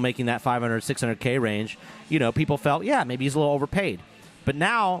 still making that 500, 600K range, people felt, yeah, maybe he's a little overpaid. But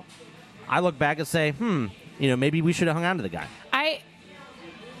now, I look back and say, maybe we should have hung on to the guy.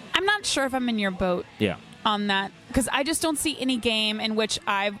 I'm not sure if I'm in your boat Yeah. on that because I just don't see any game in which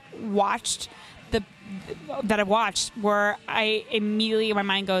I've watched where I immediately my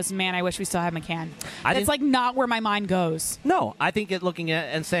mind goes, man, I wish we still had McCann. That's like not where my mind goes. No, I think looking at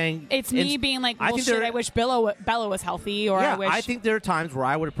and saying It's me being like, well, I wish Bella was healthy, or yeah, I wish. I think there are times where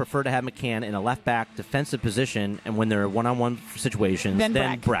I would have preferred to have McCann in a left back defensive position, and when there are one-on-one situations, Then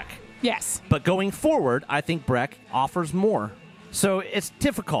then Breck. Yes. But going forward, I think Breck offers more. So it's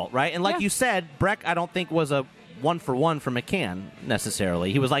difficult, right? And like Yeah. you said, Breck, I don't think was a one-for-one for McCann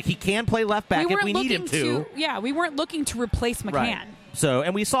necessarily. He was like, he can play left back if we need him to. Yeah, we weren't looking to replace McCann. Right. So,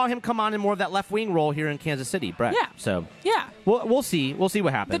 and we saw him come on in more of that left wing role here in Kansas City, Breck. Yeah. So, Yeah. we'll see. We'll see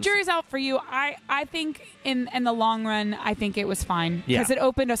what happens. The jury's out for you. I think in the long run, I think it was fine Yeah. because it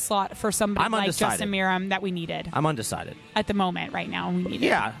opened a slot for somebody I'm like undecided. Justin Miram that we needed I'm undecided. at the moment. Right now, we need it.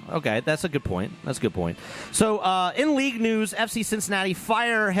 Yeah, okay, that's a good point. So, in league news, FC Cincinnati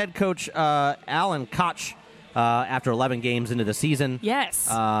fire head coach Alan Koch after 11 games into the season. Yes.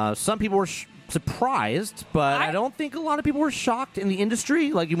 Some people were surprised, but I don't think a lot of people were shocked in the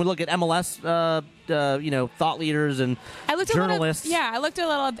industry. Like you would look at MLS, thought leaders and journalists. I looked at a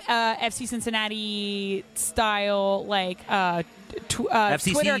lot of FC Cincinnati style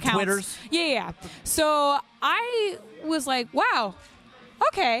FCC Twitter accounts. Twitters. Yeah. So I was like, wow,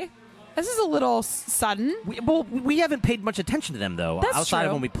 okay, this is a little sudden. We haven't paid much attention to them though, That's outside of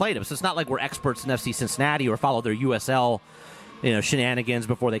true. when we played them. So it's not like we're experts in FC Cincinnati or follow their USL, shenanigans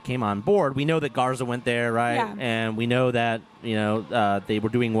before they came on board. We know that Garza went there, right? Yeah. And we know that they were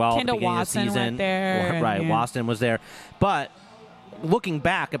doing well Kendall at the beginning Watson of the season. went there, Right, yeah. Waston was there. But looking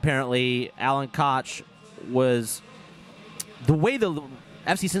back, apparently Alan Koch was the way the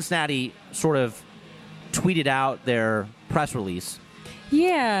FC Cincinnati sort of tweeted out their press release.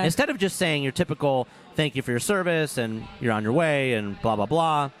 Yeah. Instead of just saying your typical thank you for your service and you're on your way and blah, blah,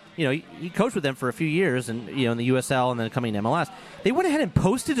 blah, he coached with them for a few years, and in the USL and then coming to MLS. They went ahead and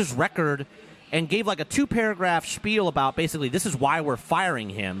posted his record and gave like a 2-paragraph spiel about basically this is why we're firing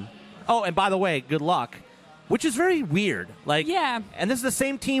him. Oh, and by the way, good luck. Which is very weird. And this is the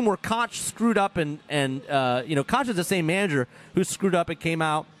same team where Koch screwed up, and Koch is the same manager who screwed up and came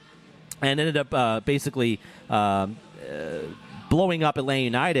out and ended up basically blowing up Atlanta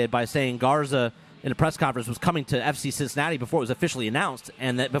United by saying Garza in a press conference was coming to FC Cincinnati before it was officially announced,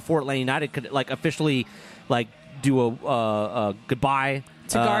 and that before Atlanta United could officially do a goodbye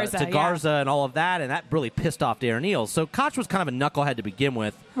to Garza and all of that, and that really pissed off Darren Eales. So Koch was kind of a knucklehead to begin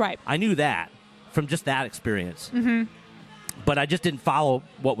with. Right. I knew that from just that experience. Mm-hmm. But I just didn't follow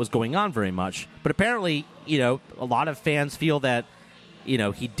what was going on very much. But apparently, a lot of fans feel that,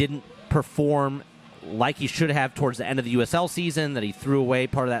 he didn't perform like he should have towards the end of the USL season, that he threw away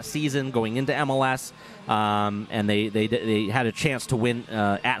part of that season going into MLS, and they had a chance to win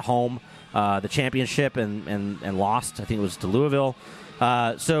at home the championship and lost. I think it was to Louisville.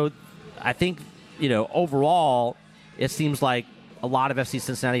 So I think, overall, it seems like a lot of FC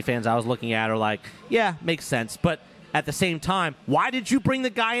Cincinnati fans I was looking at are like, yeah, makes sense. But at the same time, why did you bring the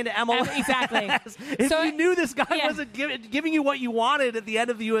guy into MLS? Exactly. If you knew this guy wasn't giving you what you wanted at the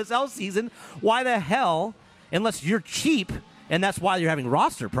end of the USL season, why the hell, unless you're cheap and that's why you're having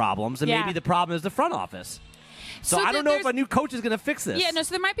roster problems, and maybe the problem is the front office. So I don't know if a new coach is going to fix this. Yeah, no,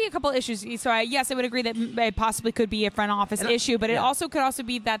 so there might be a couple issues. So, I would agree that it possibly could be a front office issue, but it also could also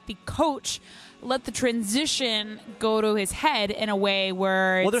be that the coach let the transition go to his head in a way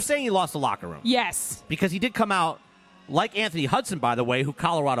where they're saying he lost the locker room. Yes. Because he did come out, like Anthony Hudson, by the way, who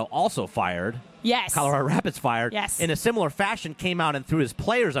Colorado also fired. Yes. Colorado Rapids fired. Yes. In a similar fashion, came out and threw his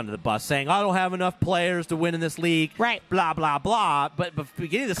players under the bus, saying, I don't have enough players to win in this league. Right. Blah, blah, blah. But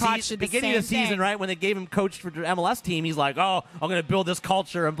beginning of the season, right, when they gave him coach for the MLS team, he's like, I'm going to build this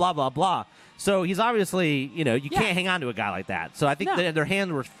culture and blah, blah, blah. So he's obviously, you can't hang on to a guy like that. So I think their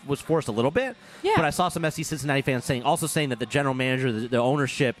hand was forced a little bit. Yeah. But I saw some SC Cincinnati fans saying that the general manager, the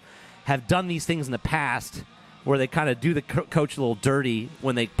ownership, have done these things in the past where they kind of do the coach a little dirty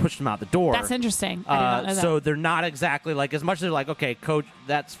when they push him out the door. That's interesting. I did not know that. So they're not exactly as much as they're like, okay, coach,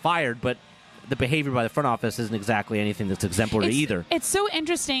 that's fired, but the behavior by the front office isn't exactly anything that's exemplary either. It's so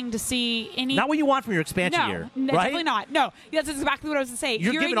interesting to see not what you want from your expansion year, right? Definitely not. No, that's exactly what I was going to say.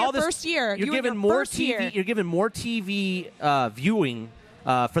 You're given all your first year. You're given more TV. You're given more TV viewing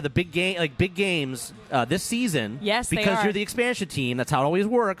for the big games this season. Yes, because you're the expansion team. That's how it always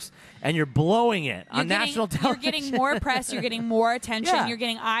works, and you're blowing it on national television. You're getting more press. You're getting more attention. Yeah. You're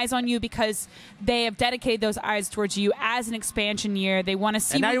getting eyes on you because they have dedicated those eyes towards you as an expansion year. They want to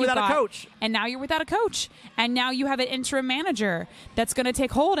see. And now you're without a coach. And now you're without a coach. And now you have an interim manager that's going to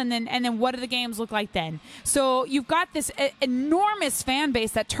take hold. And then what do the games look like then? So you've got this enormous fan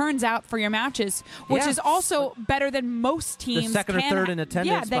base that turns out for your matches, which is also better than most teams. The second or third in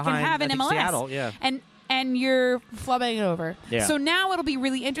attendance that can have in MLS. Seattle, And you're flubbing it over. Yeah. So now it'll be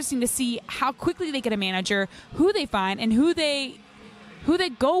really interesting to see how quickly they get a manager, who they find, and who they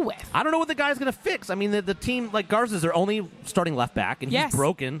go with. I don't know what the guy's going to fix. I mean, the team, like Garza's their only starting left back, and he's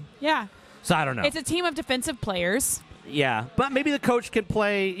broken. Yeah. So I don't know. It's a team of defensive players. Yeah, but maybe the coach can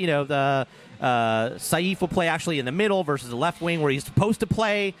play, the Saif will play actually in the middle versus the left wing where he's supposed to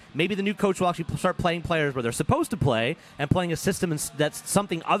play. Maybe the new coach will actually start playing players where they're supposed to play and playing a system that's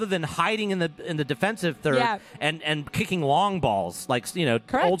something other than hiding in the defensive third and kicking long balls like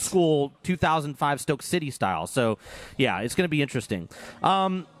old school 2005 Stoke City style. So yeah, it's going to be interesting.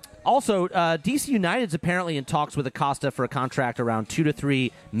 Also, DC United's apparently in talks with Acosta for a contract around $2 to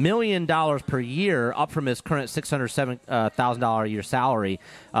 $3 million per year, up from his current $607,000 a year salary.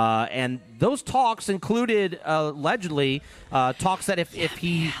 And those talks included allegedly talks that if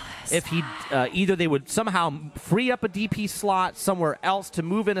he either they would somehow free up a DP slot somewhere else to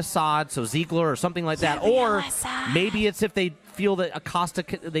move in Assad, so Ziegler or something like that, or maybe it's if they feel that Acosta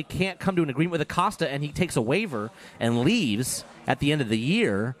they can't come to an agreement with Acosta and he takes a waiver and leaves at the end of the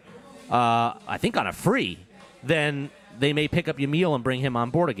year. I think on a free, then they may pick up Yamil and bring him on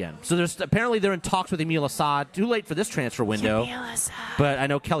board again. So apparently they're in talks with Yamil Assad. Too late for this transfer window. But I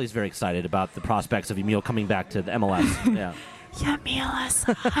know Kelly's very excited about the prospects of Yamil coming back to the MLS. Yeah. Yamil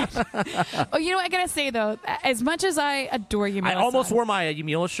Assad. Oh, you know what I gotta say though, as much as I adore Yamil Assad, I almost wore my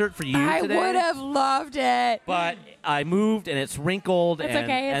Yamil shirt for you today. I would have loved it, but I moved and it's wrinkled. It's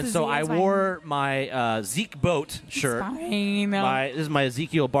okay. And so I wore my Zeke Boat shirt. It's fine. This is my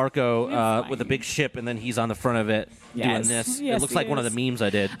Ezekiel Barco with a big ship, and then he's on the front of it. doing Yes. this. Yes, it looks he like one of is. the memes I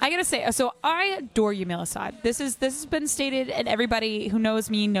did. I gotta say, so I adore Yamil Assad. This has been stated, and everybody who knows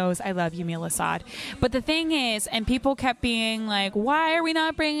me knows I love Yamil Assad. But the thing is, and people kept being like, "Why are we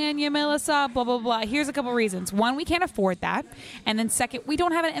not bringing Yamil Assad?" Blah blah blah. Here's a couple reasons. One, we can't afford that, and then second, we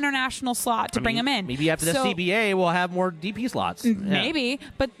don't have an international slot to bring him in. Maybe after the So- CBA, we'll have more DP slots. Maybe,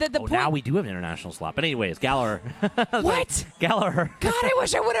 but the Oh, point. now we do have an international slot. But anyways, Gallagher. What? Gallagher. God, I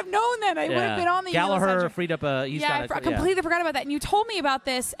wish I would have known that. I would have been on the Gallagher Assad. freed up a. He's Yeah, got I completely forgot about that. And you told me about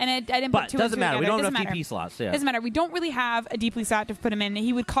this, and I didn't But put two doesn't and two matter. We together. don't Doesn't have matter. DP slots. Yeah. Doesn't matter. We don't really have a deeply slot to put him in.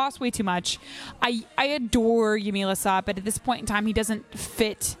 He would cost way too much. I adore Yamil Assad, but at this point in time, he doesn't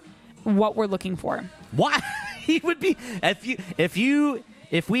fit what we're looking for. Why? He would be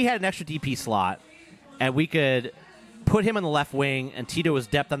if we had an extra DP slot and we could put him on the left wing and Tito was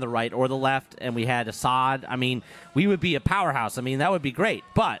depth on the right or the left and we had Assad, I mean, we would be a powerhouse. I mean, that would be great.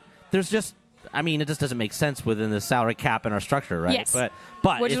 But there's just it just doesn't make sense within the salary cap and our structure, right? Yes.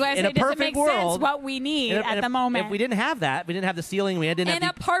 But Which is why I in say a it doesn't perfect make world, sense what we need at the moment. If we didn't have that, we didn't have the ceiling, we didn't in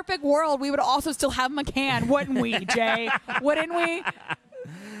have a perfect world, we would also still have McCann, wouldn't we, Jay? Wouldn't we?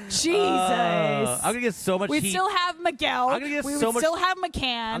 Jesus. I'm gonna get so much We'd heat. still have Miguel. I'm gonna get we so would much- still have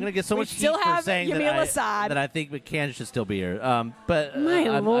McCann. I'm going to get so We'd much heat still for have saying Yamil Assad. that I think McCann should still be here. But My I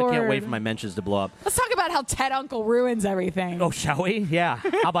can't Lord. wait for my mentions to blow up. Let's talk about how Ted Uncle ruins everything. Oh, shall we? Yeah.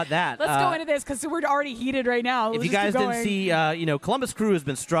 How about that? Let's go into this because we're already heated right now. If Let's you just guys keep didn't going. see, Columbus Crew has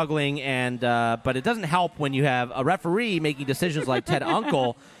been struggling, and but it doesn't help when you have a referee making decisions like Ted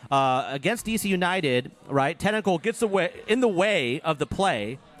Uncle against DC United. Right? Ted Uncle gets in the way of the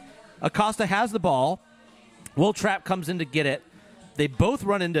play. Acosta has the ball. Will Trapp comes in to get it. They both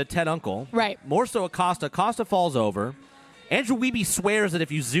run into Ted Uncle. Right. More so Acosta. Acosta falls over. Andrew Wiebe swears that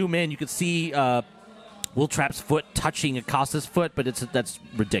if you zoom in, you could see Will Trapp's foot touching Acosta's foot, but that's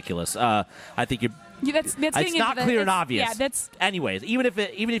ridiculous. I think you're. Yeah, that's It's getting not into the, clear and it's- obvious. Yeah, that's Anyways, even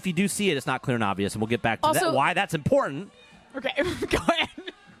if you do see it, it's not clear and obvious, and we'll get back to Also- why that's important. okay. Go ahead.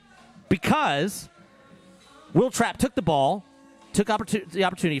 Because Will Trapp took the ball, took the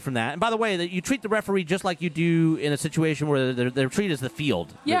opportunity from that. And by the way, that you treat the referee just like you do in a situation where they're treated as the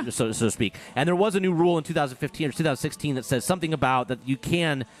field, Yeah. so to speak. And there was a new rule in 2015 or 2016 that says something about that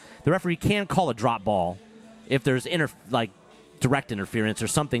the referee can call a drop ball if there's direct interference or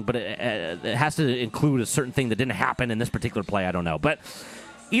something, but it has to include a certain thing that didn't happen in this particular play. I don't know. But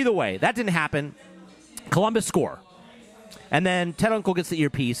either way, that didn't happen. Columbus score. And then Ted Uncle gets the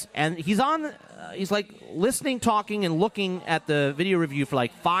earpiece, and he's like listening, talking, and looking at the video review for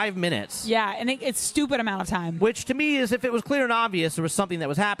like 5 minutes. Yeah, and it's stupid amount of time. Which to me is if it was clear and obvious there was something that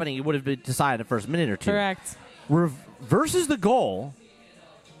was happening, it would have been decided the first minute or two. Correct. Reverses the goal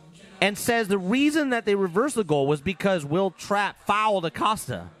and says the reason that they reversed the goal was because Will Trapp fouled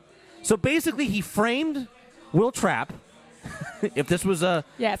Acosta. So basically he framed Will Trapp. If this was a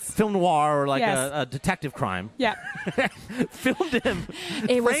Yes. film noir or like Yes. a detective crime, Yeah. filmed him.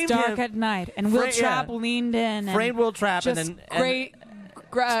 It was framed dark him, at night, and Will Trapp leaned in and framed Will Trapp just and then great.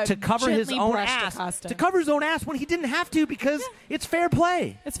 to cover his gently own brushed ass. Acosta. To cover his own ass when he didn't have to because it's fair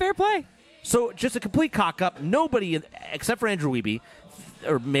play. It's fair play. So just a complete cock up. Nobody except for Andrew Wiebe,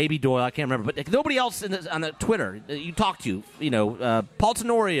 or maybe Doyle, I can't remember, but nobody else on the Twitter that you talk to, Paul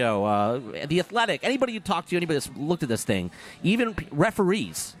Tenorio, The Athletic, anybody you talk to, anybody that's looked at this thing, even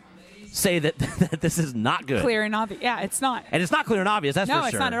referees say that this is not good. Clear and obvious. Yeah, it's not. And it's not clear and obvious, that's for sure. No,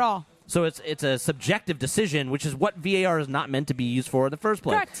 it's not at all. So it's a subjective decision, which is what VAR is not meant to be used for in the first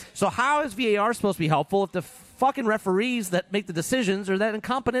place. Correct. So how is VAR supposed to be helpful if the fucking referees that make the decisions are that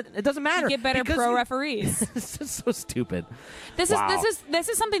incompetent? It doesn't matter. Get better Because pro referees. It's just so stupid. This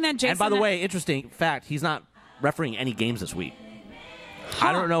is something that Jason. And by the way, interesting fact, he's not refereeing any games this week.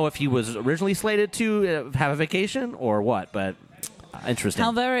 I don't know if he was originally slated to have a vacation or what, but interesting.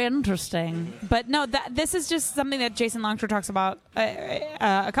 How very interesting. But no, this is just something that Jason Longshore talks about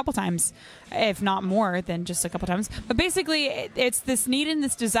a couple times, if not more than just a couple times. But basically, it's this need and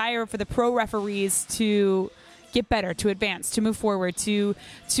this desire for the pro referees to get better, to advance, to move forward, to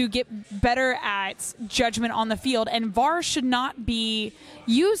get better at judgment on the field. And VAR should not be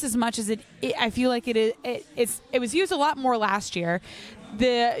used as much as it I feel like it was used a lot more last year. I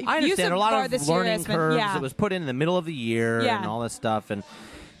Use understand of a lot VAR of this year learning has been- curves. yeah. It was put in the middle of the year Yeah. and all this stuff,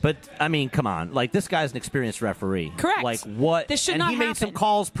 but I mean, come on! Like this guy's an experienced referee. Correct. Like what? This should and not he made some happen.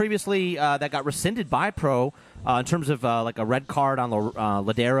 calls previously that got rescinded by pro in terms of like a red card on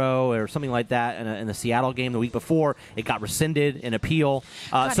Ladero or something like that in the Seattle game the week before. It got rescinded in appeal.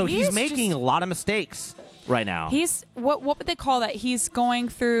 So he he's is making just- a lot of mistakes right now. He's what would they call that? He's going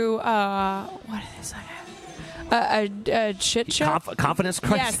through what is this? A shit show. Confidence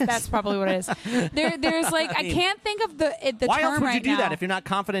crisis. Yes, that's probably what it is. There's like I can't think of the why term else would right you do now. that if you're not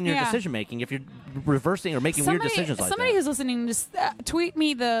confident in your decision making? If you're reversing or making weird decisions like that. Somebody who's listening, just tweet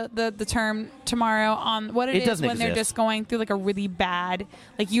me the term tomorrow on what it is when they're just going through like a really bad,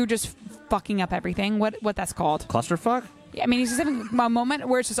 like you're just fucking up everything. What that's called? Clusterfuck. Yeah, I mean, he's just having a moment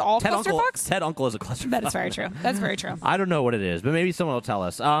where it's just all clusterfucks. Ted Uncle is a clusterfuck. That is very true. That's very true. I don't know what it is, but maybe someone will tell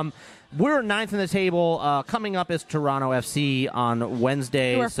us. We're ninth in the table. Coming up is Toronto FC on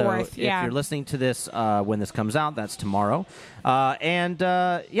Wednesday. We're so fourth, if yeah. you're listening to this when this comes out, that's tomorrow.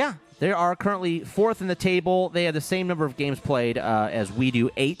 Yeah, they are currently fourth in the table. They have the same number of games played as we do,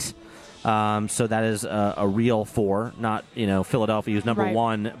 8. So that is a real 4, not Philadelphia, who's number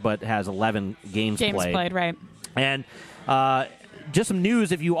 1, but has 11 games played. Right. And just some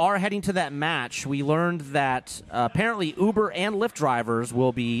news, if you are heading to that match, we learned that apparently Uber and Lyft drivers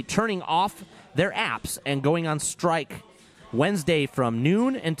will be turning off their apps and going on strike Wednesday from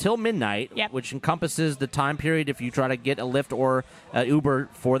noon until midnight, which encompasses the time period if you try to get a Lyft or Uber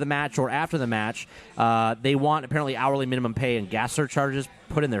for the match or after the match. They want apparently hourly minimum pay and gas surcharges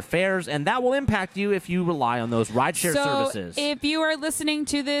put in their fares, and that will impact you if you rely on those rideshare services. If you are listening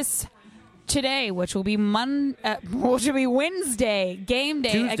to this today, which will be Wednesday, game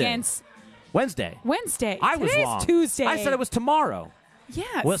day Tuesday. against Wednesday. I was Today's wrong. Tuesday. I said it was tomorrow. Yeah,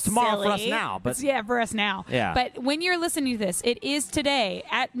 well, it's tomorrow silly. for us now, but for us now. Yeah. But when you're listening to this, it is today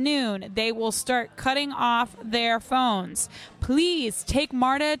at noon. They will start cutting off their phones. Please take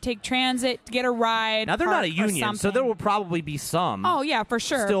MARTA, take transit, get a ride. Now they're not a union, so there will probably be some. Oh yeah, for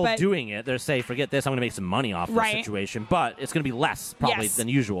sure. Still doing it. They're saying, forget this. I'm going to make some money off this situation, but it's going to be less probably than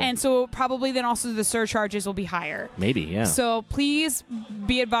usual. And so probably then also the surcharges will be higher. Maybe, yeah. So please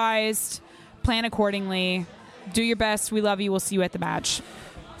be advised, plan accordingly. Do your best. We love you. We'll see you at the match.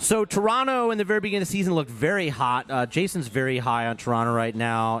 So Toronto in the very beginning of the season looked very hot. Jason's very high on Toronto right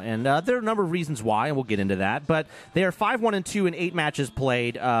now, and there are a number of reasons why, and we'll get into that. But they are 5-1-2 in 8 matches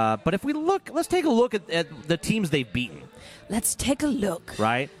played. But if we look, let's take a look at the teams they've beaten. Let's take a look.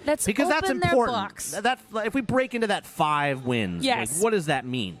 Right? Because that's open their important. books. That if we break into that 5 wins, like, what does that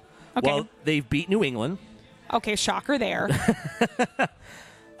mean? Okay. Well, they've beat New England. Okay, shocker there.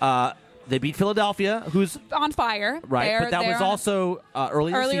 They beat Philadelphia, who's on fire. Right, but that was also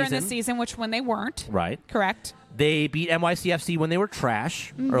earlier in the season, which when they weren't. Right. Correct. They beat NYCFC when they were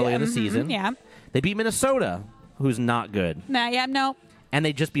trash early in the season. Yeah. They beat Minnesota, who's not good. No. And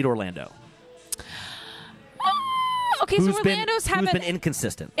they just beat Orlando. Okay, so Orlando's who's been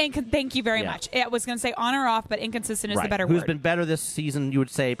inconsistent. Thank you very much. I was going to say on or off, but inconsistent is the better word. Who's been better this season, you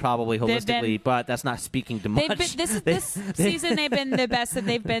would say, probably holistically, but that's not speaking to much. This season, they've been the best that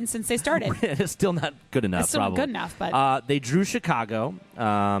they've been since they started. It's still not good enough, It's still probably. good enough, but... they drew Chicago.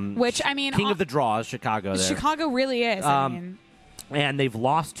 Which, I mean... King of the draws, Chicago there. Chicago really is. I mean... And they've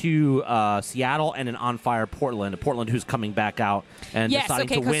lost to Seattle and an on-fire Portland. Portland who's coming back out and deciding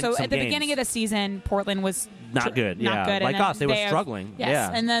to win so some at the games. beginning of the season, Portland was not good. Not good. Like us, they were struggling. Yes,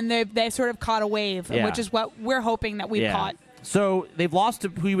 yeah. And then they sort of caught a wave, which is what we're hoping that we've caught. So they've lost to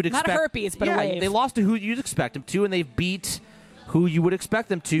who you would expect. Not a herpes, but a wave. They lost to who you'd expect them to, and they've beat who you would expect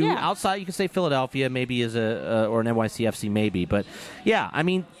them to. Yeah. Outside, you could say Philadelphia maybe is or an NYCFC maybe. But, yeah, I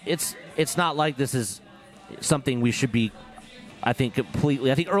mean, it's not like this is something we should be, I think,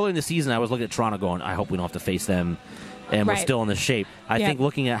 completely. I think early in the season I was looking at Toronto going, I hope we don't have to face them, and we're still in this shape. I think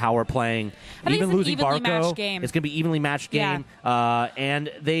looking at how we're playing, even losing Barco, it's going to be evenly matched game. And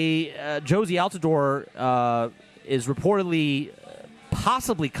Jozy Altidore is reportedly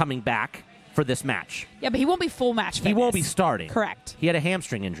possibly coming back for this match. Yeah, but he won't be full match fitness. He won't be starting. Correct. He had a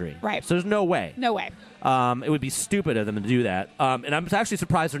hamstring injury. Right. So there's no way. No way. It would be stupid of them to do that. And I'm actually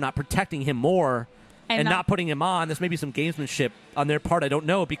surprised they're not protecting him more and not putting him on. There's maybe some gamesmanship on their part. I don't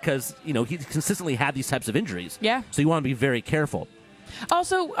know, because he's consistently had these types of injuries. Yeah. So you want to be very careful.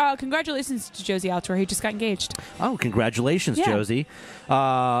 Also, congratulations to Jozy Altidore. He just got engaged. Oh, congratulations, Jozy.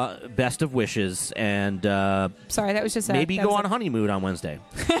 Best of wishes. And sorry, that was just maybe go on honeymoon on Wednesday.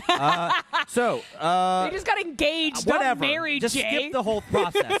 They just got engaged. Whatever. Don't marry just Jay. skip the whole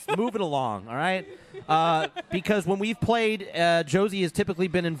process. Move it along, all right? Because when we've played, Jozy has typically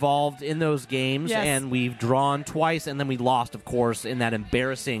been involved in those games, and we've drawn twice, and then we lost, of course, in that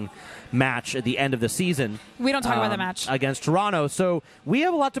embarrassing match at the end of the season. We don't talk about the match. Against Toronto. So we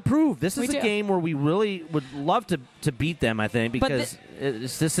have a lot to prove. This is a game where we really would love to beat them, I think, because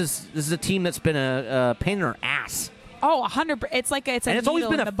this is a team that's been a pain in our ass Oh, 100%. It's like it's a And it's always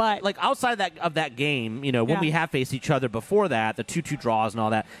needle been in the butt. like outside of that game, when Yeah. we have faced each other before that, the 2-2 draws and all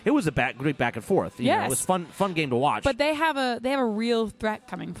that, it was a great back and forth. You know, Yes. it was fun game to watch. But they have a real threat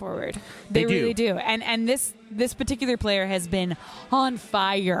coming forward. They do. Really do. And this particular player has been on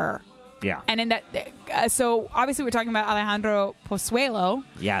fire. yeah. And in that, so obviously we're talking about Alejandro Pozuelo,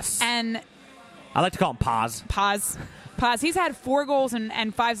 Yes. and I like to call him Paz. Paz. He's had 4 goals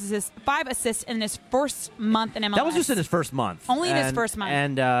and 5 assists in his first month in MLS. That was just in his first month. Only in his first month.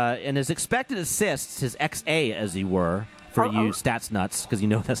 And his expected assists, his XA as he were, for you stats nuts, because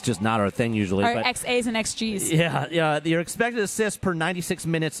that's just not our thing usually. Or but XAs and XGs. Yeah. Your expected assists per 96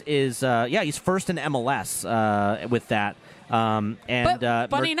 minutes is, he's first in MLS with that. But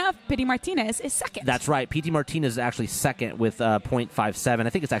funny enough, Pity Martinez is second. That's right. P.T. Martinez is actually second with .57. I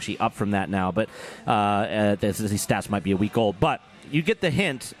think it's actually up from that now, but these stats might be a week old. But you get the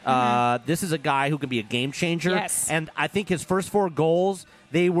hint. This is a guy who can be a game changer. Yes. And I think his first 4 goals,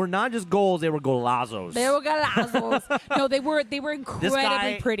 they were not just goals, they were golazos. They were golazos. No, they were incredibly This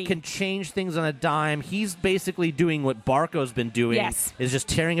guy pretty. can change things on a dime. He's basically doing what Barco's been doing. Yes. Is just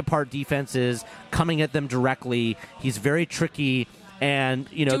tearing apart defenses, coming at them directly. He's very tricky, and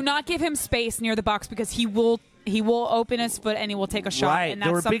Do not give him space near the box because he will open his foot and he will take a shot. Right. And that's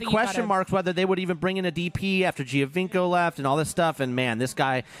There were something big question you gotta, marks whether they would even bring in a DP after Giovinco left and all this stuff. And, man, this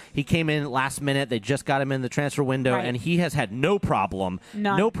guy, he came in last minute. They just got him in the transfer window, Right. and he has had no problem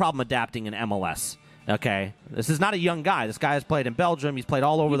adapting in MLS. Okay? This is not a young guy. This guy has played in Belgium. He's played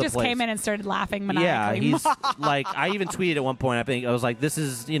all over the just place. came in and started laughing Yeah, maniacally. he's like, I even tweeted at one point, I was like, this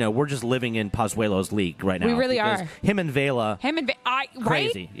is, we're just living in Pozuelo's league right now. We really because are. Him and Vela. Right?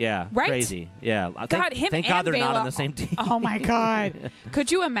 Crazy. Yeah. Right? Crazy. Yeah. God, him thank and God they're not Vela- on the same team. Oh my God!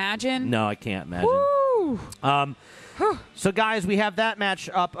 Could you imagine? No, I can't imagine. Woo! So, guys, we have that match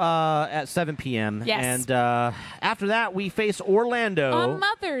up at 7 p.m. Yes. And after that, we face Orlando. On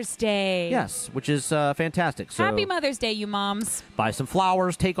Mother's Day. Yes, which is fantastic. So Happy Mother's Day, you moms. buy some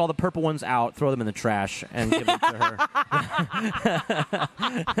flowers, take all the purple ones out, throw them in the trash, and give them to her.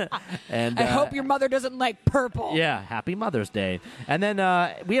 And I hope your mother doesn't like purple. yeah, happy Mother's Day. And then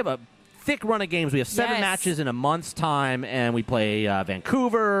we have a thick run of games. We have 7 Yes. matches in a month's time, and we play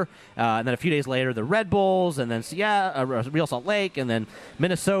Vancouver, and then a few days later the Red Bulls, and then Real Salt Lake, and then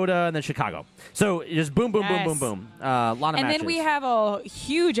Minnesota, and then Chicago. So just boom, boom, Yes. boom, boom, boom. A lot of And matches. then we have a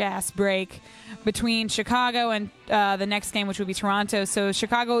huge ass break between Chicago and the next game, which would be Toronto. So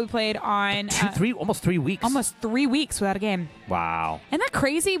Chicago we played on almost 3 weeks. almost 3 weeks without a game. Wow. Isn't that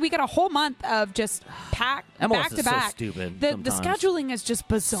crazy? We got a whole month of just packed MLS back is to so back. stupid The sometimes. scheduling is just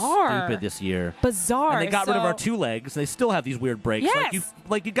bizarre. Stupid this year. Bizarre. And they got rid of So- our 2 legs. They still have these weird breaks. Yes.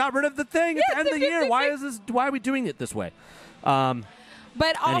 Like you got rid of the thing at the end of the year. Why are we doing it this way?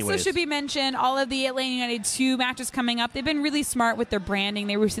 But also Anyways. should be mentioned, all of the Atlanta United 2 matches coming up. They've been really smart with their branding.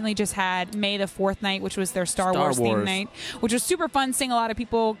 They recently just had May the 4th night, which was their Star Wars theme night, which was super fun, seeing a lot of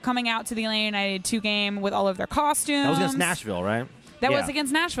people coming out to the Atlanta United 2 game with all of their costumes. That was against Nashville, right? That Yeah. was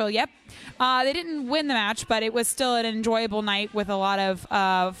against Nashville, yep. They didn't win the match, but it was still an enjoyable night with a lot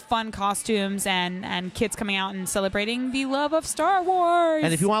of fun costumes and kids coming out and celebrating the love of Star Wars.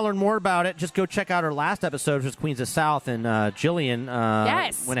 And if you want to learn more about it, just go check out our last episode, which was Queens of South, and Jillian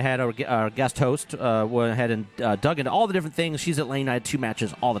Yes. went ahead, our guest host, went ahead and dug into all the different things. She's at Atlanta United 2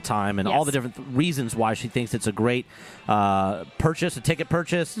 matches all the time, and all Yes. the different reasons why she thinks it's a great purchase, a ticket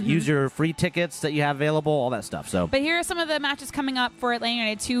purchase. Mm-hmm. Use your free tickets that you have available, all that stuff. So, But here are some of the matches coming up for Atlanta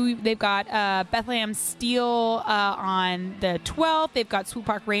United 2. They've got Bethlehem Steel on the 12th. They've got Swoop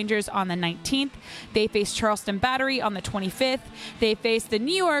Park Rangers on the 19th. They face Charleston Battery on the 25th. They face the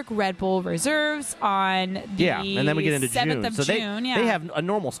New York Red Bull Reserves on the and then we get into 7th June. of So June. they have a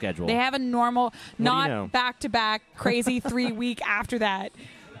normal schedule. They have a normal, you not know? back-to-back, crazy 3-week after that,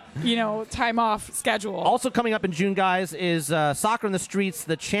 time off schedule. Also coming up in June, guys, is Soccer in the Streets,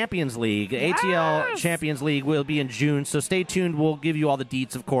 the Champions League. ATL Champions League will be in June, so stay tuned. We'll give you all the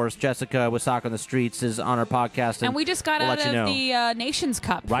deets, of course. Jessica with Soccer in the Streets is on our podcast. And we just got we'll out let of you know. the Nations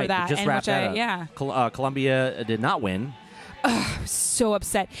Cup Right, for that. we just and wrapped which that up. Yeah. Colombia did not win. So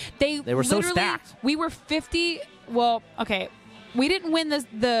upset. They were so literally- stacked. We were 50. Well, okay. We didn't win the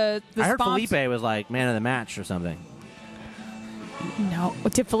I heard sponsor- Felipe was like man of the match or something. No.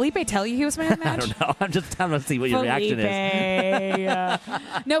 Did Felipe tell you he was man of the match? I don't know. I'm just trying to see what your reaction is.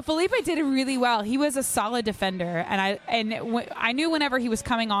 No, Felipe did it really well. He was a solid defender, and I knew whenever he was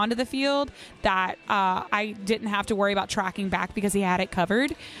coming onto the field that I didn't have to worry about tracking back because he had it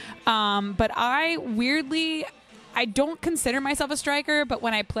covered. But I weirdly I don't consider myself a striker, but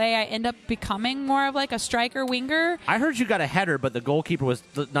when I play, I end up becoming more of like a striker winger. I heard you got a header, but the goalkeeper was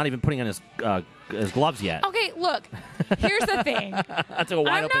not even putting on his gloves yet. Okay, look. Here's the thing. That's a wide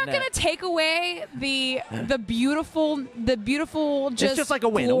I'm open not net. going to take away the beautiful just like a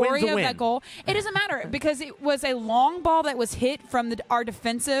win. A glory win's a of win. that goal. It doesn't matter because it was a long ball that was hit from our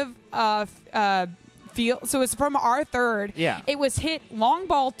defensive field. So it's from our third. Yeah. It was hit long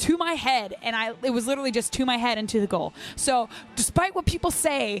ball to my head, and it was literally just to my head into the goal. So despite what people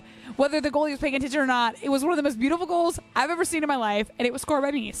say, whether the goalie was paying attention or not, it was one of the most beautiful goals I've ever seen in my life, and it was scored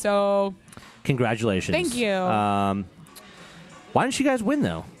by me. So congratulations. thank you. Why didn't you guys win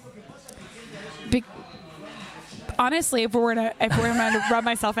though? Honestly, if we're gonna rub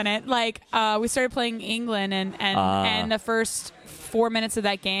myself in it, like we started playing England, and the first 4 minutes of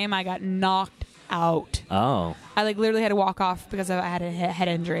that game, I got knocked out. Oh. I literally had to walk off because I had a head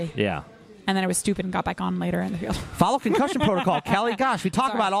injury. Yeah. And then I was stupid and got back on later in the field. Follow concussion protocol, Kelly. Gosh, we talk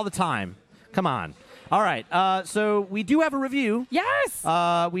Sorry. about it all the time. Come on. All right. So we do have a review. Yes.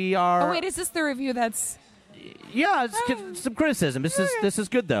 We are. Oh wait, is this the review that's? Yeah, it's some criticism. This is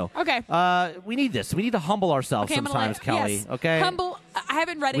good though. Okay. We need this. We need to humble ourselves Okay, I'm gonna sometimes, let- Kelly. yes. Okay. Humble. I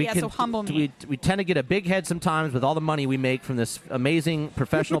haven't read it yet, so humble me. We tend to get a big head sometimes with all the money we make from this amazing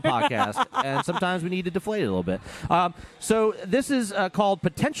professional podcast, and sometimes we need to deflate it a little bit. So this is called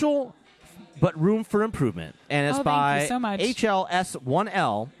Potential but Room for Improvement, and it's Oh, thank by you so much.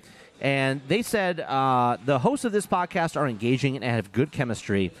 HLS1L. And they said the hosts of this podcast are engaging and have good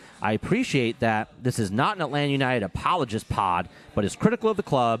chemistry. I appreciate that this is not an Atlanta United apologist pod, but is critical of the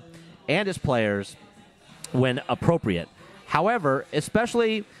club and its players when appropriate. However,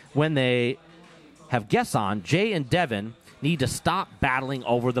 especially when they have guests on, Jay and Devin need to stop battling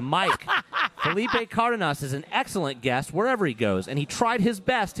over the mic. Felipe Cardenas is an excellent guest wherever he goes, and he tried his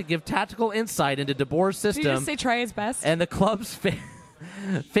best to give tactical insight into De Boer's Did system you just say try his best? and the club's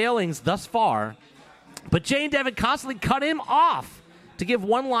failings thus far. But Jay and Devin constantly cut him off to give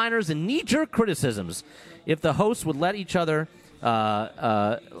one-liners and knee-jerk criticisms. If the hosts would let each other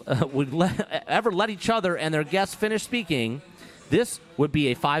ever let each other and their guests finish speaking, this would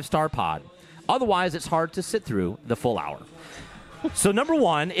be a 5-star pod. Otherwise, it's hard to sit through the full hour. So, number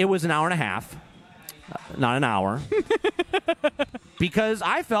one, it was an hour and a half, not an hour, because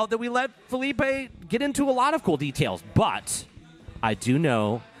I felt that we let Felipe get into a lot of cool details. But I do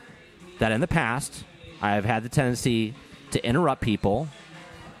know that in the past, I have had the tendency to interrupt people.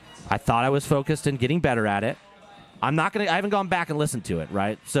 I thought I was focused and getting better at it. I haven't gone back and listened to it,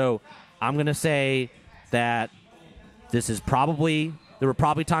 right? So I'm going to say that there were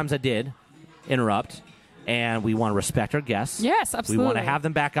probably times I did interrupt, and we want to respect our guests. Yes, absolutely. We want to have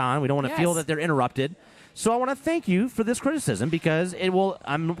them back on. We don't want to feel that they're interrupted. So I want to thank you for this criticism because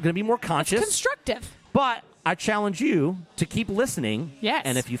I'm going to be more conscious. It's constructive. But I challenge you to keep listening. Yes.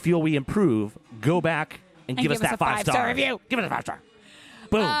 And if you feel we improve, go back and give us that a 5-star review. Give us a 5-star.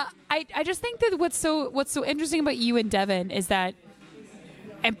 Boom. I just think that what's so interesting about you and Devin is that,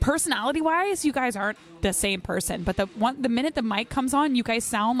 and personality-wise, you guys aren't the same person. But the minute the mic comes on, you guys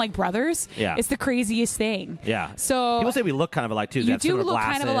sound like brothers. Yeah. It's the craziest thing. Yeah. So people say we look kind of alike too. you have do similar look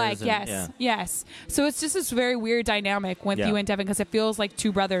kind of glasses alike. and- Yes. yeah. Yes. So it's just this very weird dynamic with Yeah. you and Devin because it feels like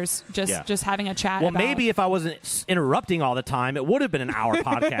two brothers just having a chat. Well, about- maybe if I wasn't interrupting all the time, it would have been an hour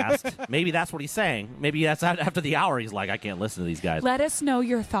podcast. Maybe that's what he's saying. Maybe that's after the hour. He's like, I can't listen to these guys. Let us know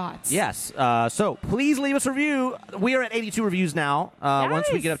your thoughts. Yes. So please leave us a review. We are at 82 reviews now. Once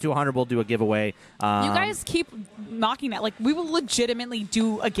we Yes. get up to 100, we'll do a giveaway. You guys keep knocking that. Like, we will legitimately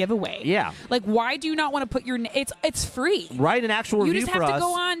do a giveaway. Yeah. Like, why do you not want to put your it's free. Write an actual You review just for have us. to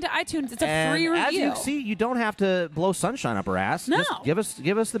go on to iTunes. It's a And free review. as you see, you don't have to blow sunshine up our ass. No. Just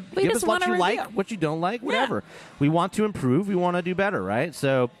give us just what want a you like, review. what you don't like, whatever. We want to improve. We want to do better, right?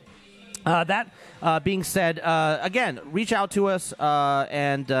 So that being said, again, reach out to us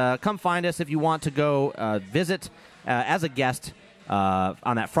and come find us if you want to go visit as a guest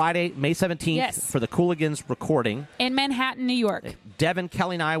on that Friday, May 17th, Yes. for the Cooligans recording. In Manhattan, New York. Devin,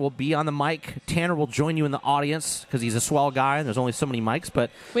 Kelly, and I will be on the mic. Tanner will join you in the audience because he's a swell guy and there's only so many mics. But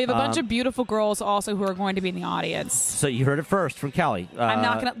We have a bunch of beautiful girls also who are going to be in the audience. so you heard it first from Kelly. I'm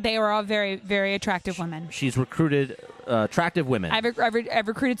not gonna. They are all very, very attractive women. She's recruited attractive women. I've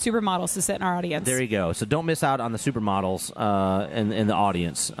recruited supermodels to sit in our audience. There you go. So don't miss out on the supermodels in the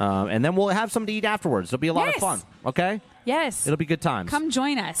audience. And then we'll have something to eat afterwards. It'll be a lot of Yes. fun. Okay? Yes. It'll be good times. Come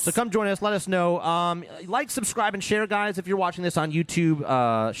join us. So come join us. Let us know. Like, subscribe, and share, guys. If you're watching this on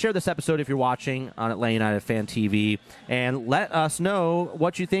YouTube, share this episode if you're watching on Atlanta United Fan TV. And let us know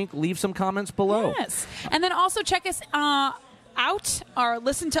what you think. Leave some comments below. Yes. And then also check us out or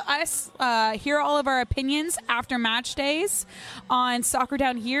listen to us, hear all of our opinions after match days on Soccer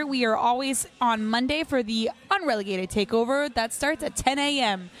Down Here. We are always on Monday for the unrelegated takeover that starts at 10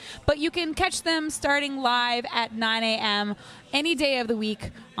 a.m. But you can catch them starting live at 9 a.m. any day of the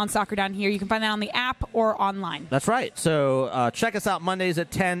week on Soccer Down Here. You can find that on the app or online. That's right. So check us out Mondays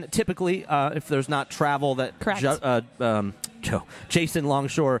at 10, typically, if there's not travel that Correct. Jason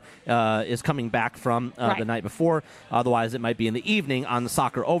Longshore is coming back from the night before. Otherwise, it might be in the evening on the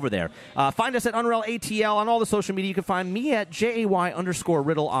Soccer Over There. Find us at Unreal ATL on all the social media. You can find me at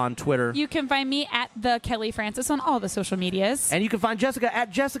JAY_Riddle on Twitter. You can find me at the Kelly Francis on all the social medias. And you can find Jessica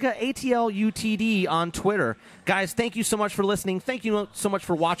at Jessica ATLUTD on Twitter. Guys, thank you so much for listening. Thank you so much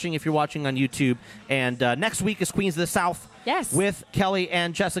for watching if you're watching on YouTube. And next week is Queens of the South. Yes. With Kelly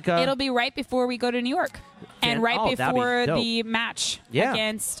and Jessica. It'll be right before we go to New York. And right before the match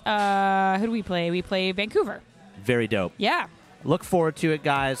against, who do we play? We play Vancouver. Very dope. Yeah. Look forward to it,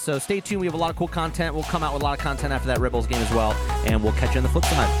 guys. So stay tuned. We have a lot of cool content. We'll come out with a lot of content after that Rebels game as well. And we'll catch you on the flip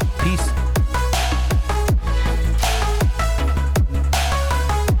side. Peace.